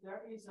wonder if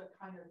there is a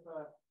kind of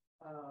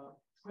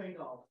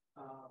trade-off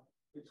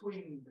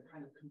between the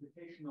kind of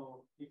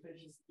computational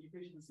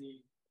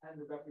efficiency and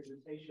the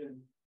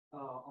representation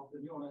of the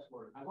neural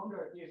network. I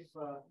wonder if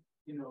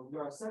you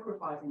are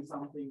sacrificing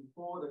something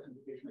for the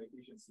computational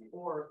efficiency,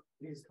 or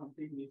it is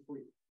completely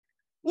free.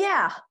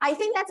 Yeah, I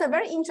think that's a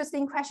very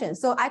interesting question.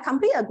 So I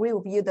completely agree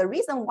with you. The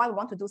reason why we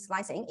want to do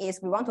slicing is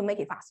we want to make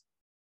it fast.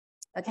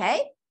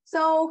 Okay,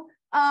 so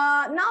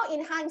now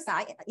in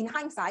hindsight,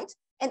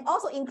 and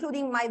also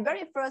including my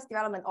very first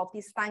development of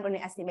this fine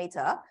grained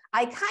estimator,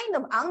 I kind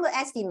of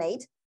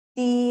underestimate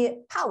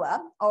the power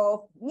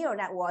of neural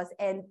networks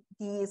and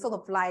the sort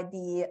of like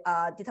the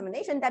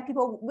determination that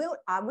people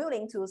are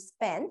willing to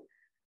spend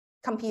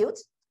compute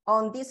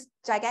on these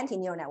gigantic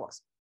neural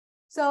networks.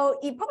 So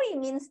it probably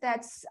means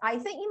that I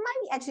think it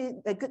might be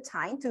actually a good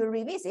time to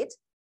revisit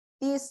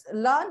this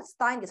learned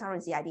Stein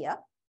determinacy idea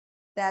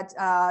that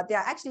they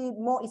are actually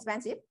more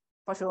expensive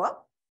for sure,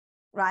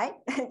 right?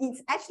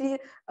 It's actually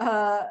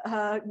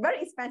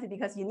very expensive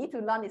because you need to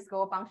learn the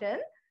score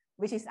function,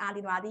 which is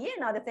RD to RD,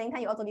 and at the same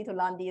time you also need to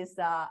learn this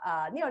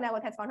neural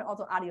network test function,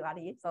 also RD to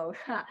RD. So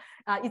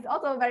it's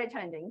also very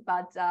challenging,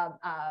 but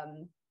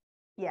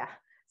yeah.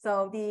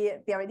 So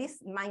there is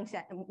this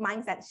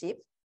mindset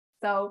shift.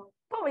 So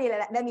probably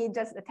let me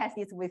just test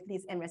this with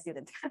this MRes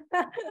student. My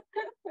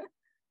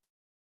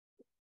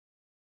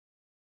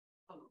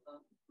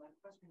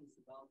question is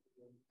about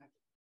the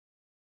connection.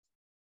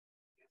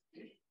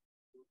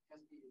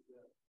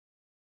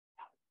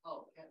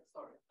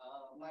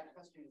 My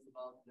question is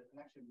about the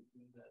connection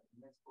between the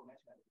multiple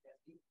matching and the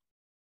KSD.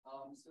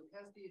 So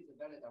KSD is a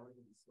very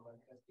divergent, so when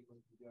KSD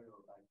goes to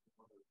zero, like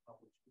for the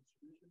published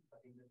distribution,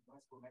 but in the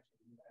multiple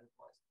matching, you need to add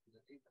twice to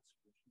the data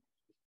distribution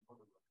for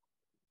the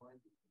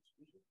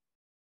distribution.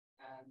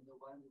 And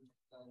when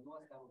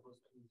noise level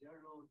goes to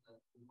zero,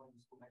 the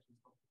multiple matching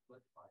is well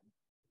defined.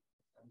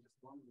 I'm just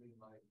wondering,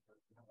 like, do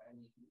you have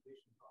any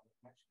innovation on the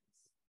connections?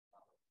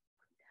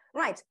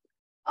 Right.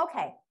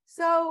 Okay.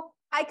 So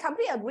I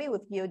completely agree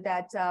with you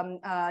that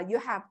you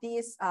have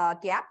this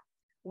gap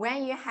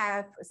when you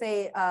have,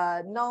 say,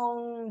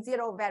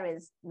 non-zero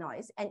variance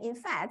noise. And in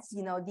fact,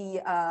 the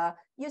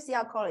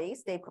UCL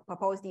colleagues, they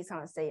propose these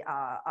kind of, say,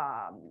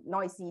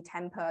 noisy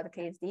tempered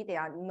KSD. They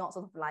are not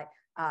sort of like,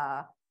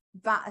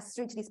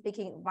 strictly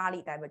speaking,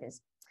 valid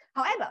divergence.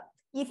 However,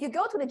 if you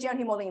go to the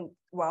generative modeling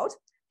world,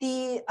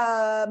 the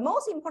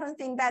most important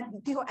thing that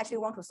people actually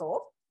want to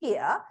solve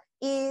here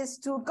is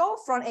to go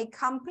from a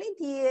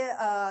completely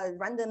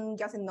random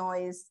Gaussian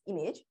noise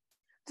image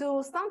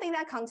to something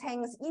that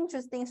contains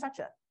interesting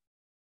structure.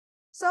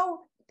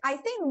 So I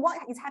think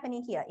what is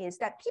happening here is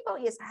that people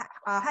is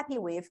happy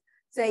with,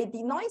 say,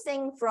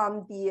 denoising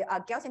from the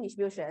Gaussian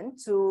distribution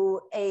to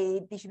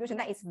a distribution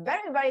that is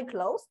very, very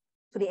close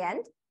to the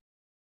end,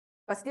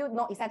 but still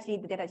not exactly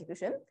the data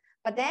distribution.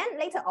 But then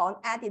later on,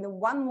 add in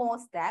one more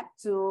step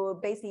to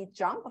basically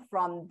jump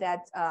from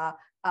that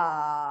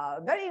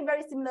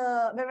very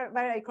similar,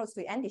 very close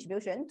to n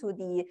distribution to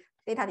the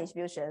data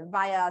distribution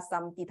via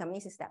some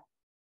deterministic step.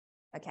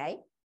 Okay,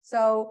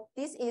 so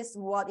this is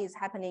what is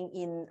happening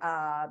in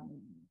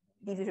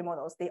diffusion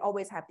models. They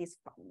always have this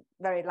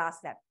very last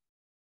step.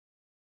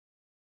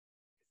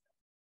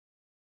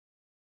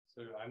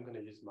 So I'm going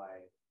to use my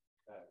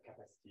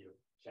capacity of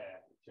chair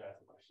to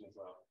ask a question as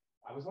well.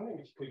 I was wondering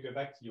if you could go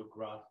back to your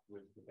graph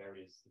with the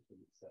various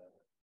different.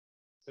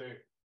 So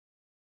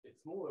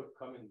it's more a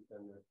comment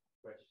than a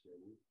question,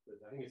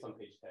 but I think it's on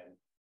page 10.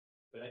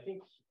 But I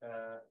think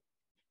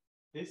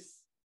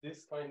this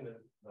kind of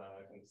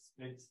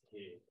split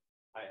here,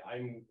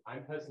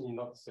 I'm personally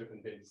not so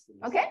convinced in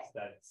the sense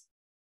that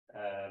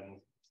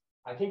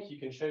I think you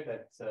can show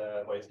that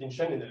well, it's been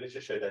shown in the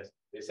literature that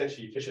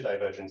essentially Fisher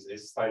divergence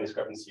is sign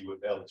discrepancy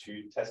with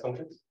L2 test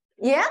functions.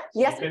 Yeah. So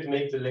yes. you could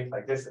make the link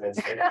like this and then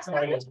say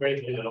sign is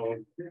greatly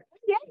along.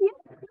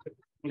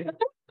 Yeah.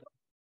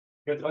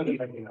 Good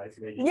unrecognized.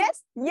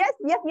 Yes.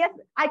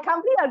 I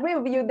completely agree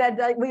with you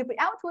that with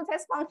L2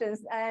 test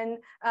functions and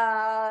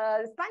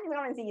sign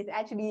discrepancy is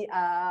actually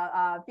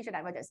Fisher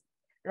divergence,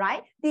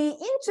 right? The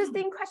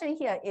interesting question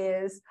here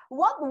is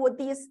what would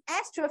this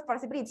extra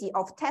flexibility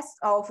of tests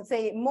of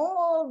say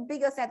more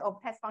bigger set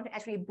of test function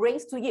actually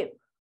brings to you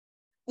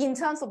in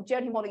terms of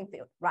generative modeling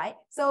field, right?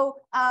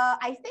 So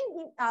I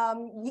think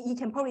you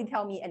can probably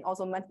tell me, and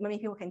also many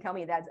people can tell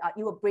me that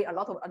it will bring a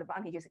lot of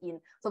advantages in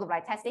sort of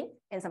like testing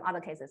and some other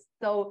cases.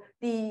 So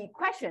the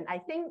question, I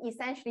think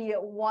essentially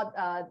what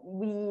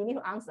we need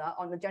to answer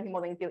on the generative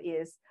modeling field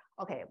is,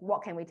 okay,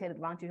 what can we take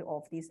advantage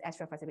of this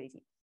extra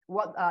flexibility?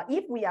 What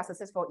if we are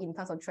successful in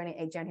terms of training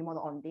a generative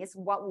model on this,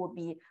 what would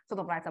be sort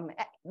of like some,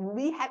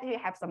 we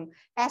have some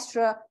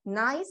extra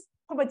nice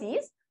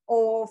properties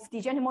of the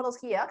generative models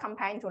here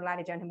comparing to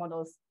linear generative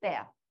models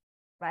there,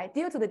 right?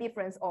 Due to the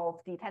difference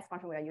of the test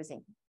function we are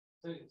using.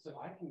 So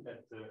I think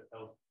that the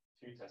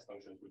L2 test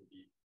functions would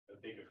be a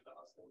bigger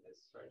class than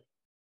this, right?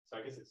 So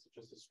I guess it's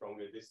just a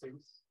stronger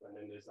distance, and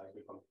then there's like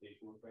the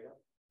computational trade-off.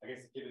 I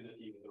guess given the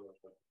theme of the work.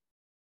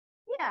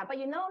 Yeah, but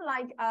you know,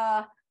 like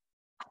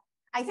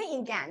I think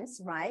in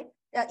GANs, right?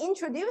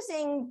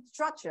 Introducing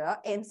structure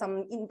and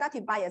some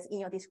inductive bias in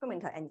your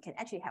discriminator and can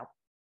actually help.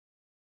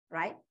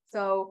 Right?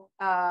 So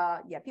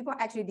yeah, people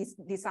actually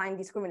design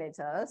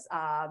discriminators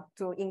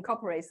to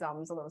incorporate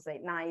some sort of say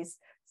nice,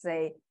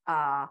 say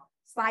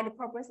side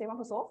problems they want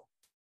to solve,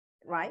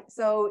 right?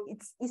 So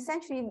it's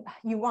essentially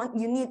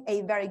you need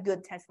a very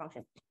good test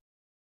function.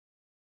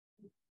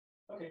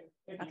 Okay.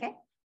 Thank you. Okay.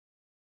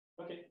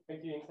 Okay.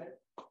 Thank you, Yingzhen.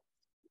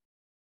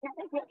 Yeah,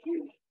 thank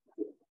you.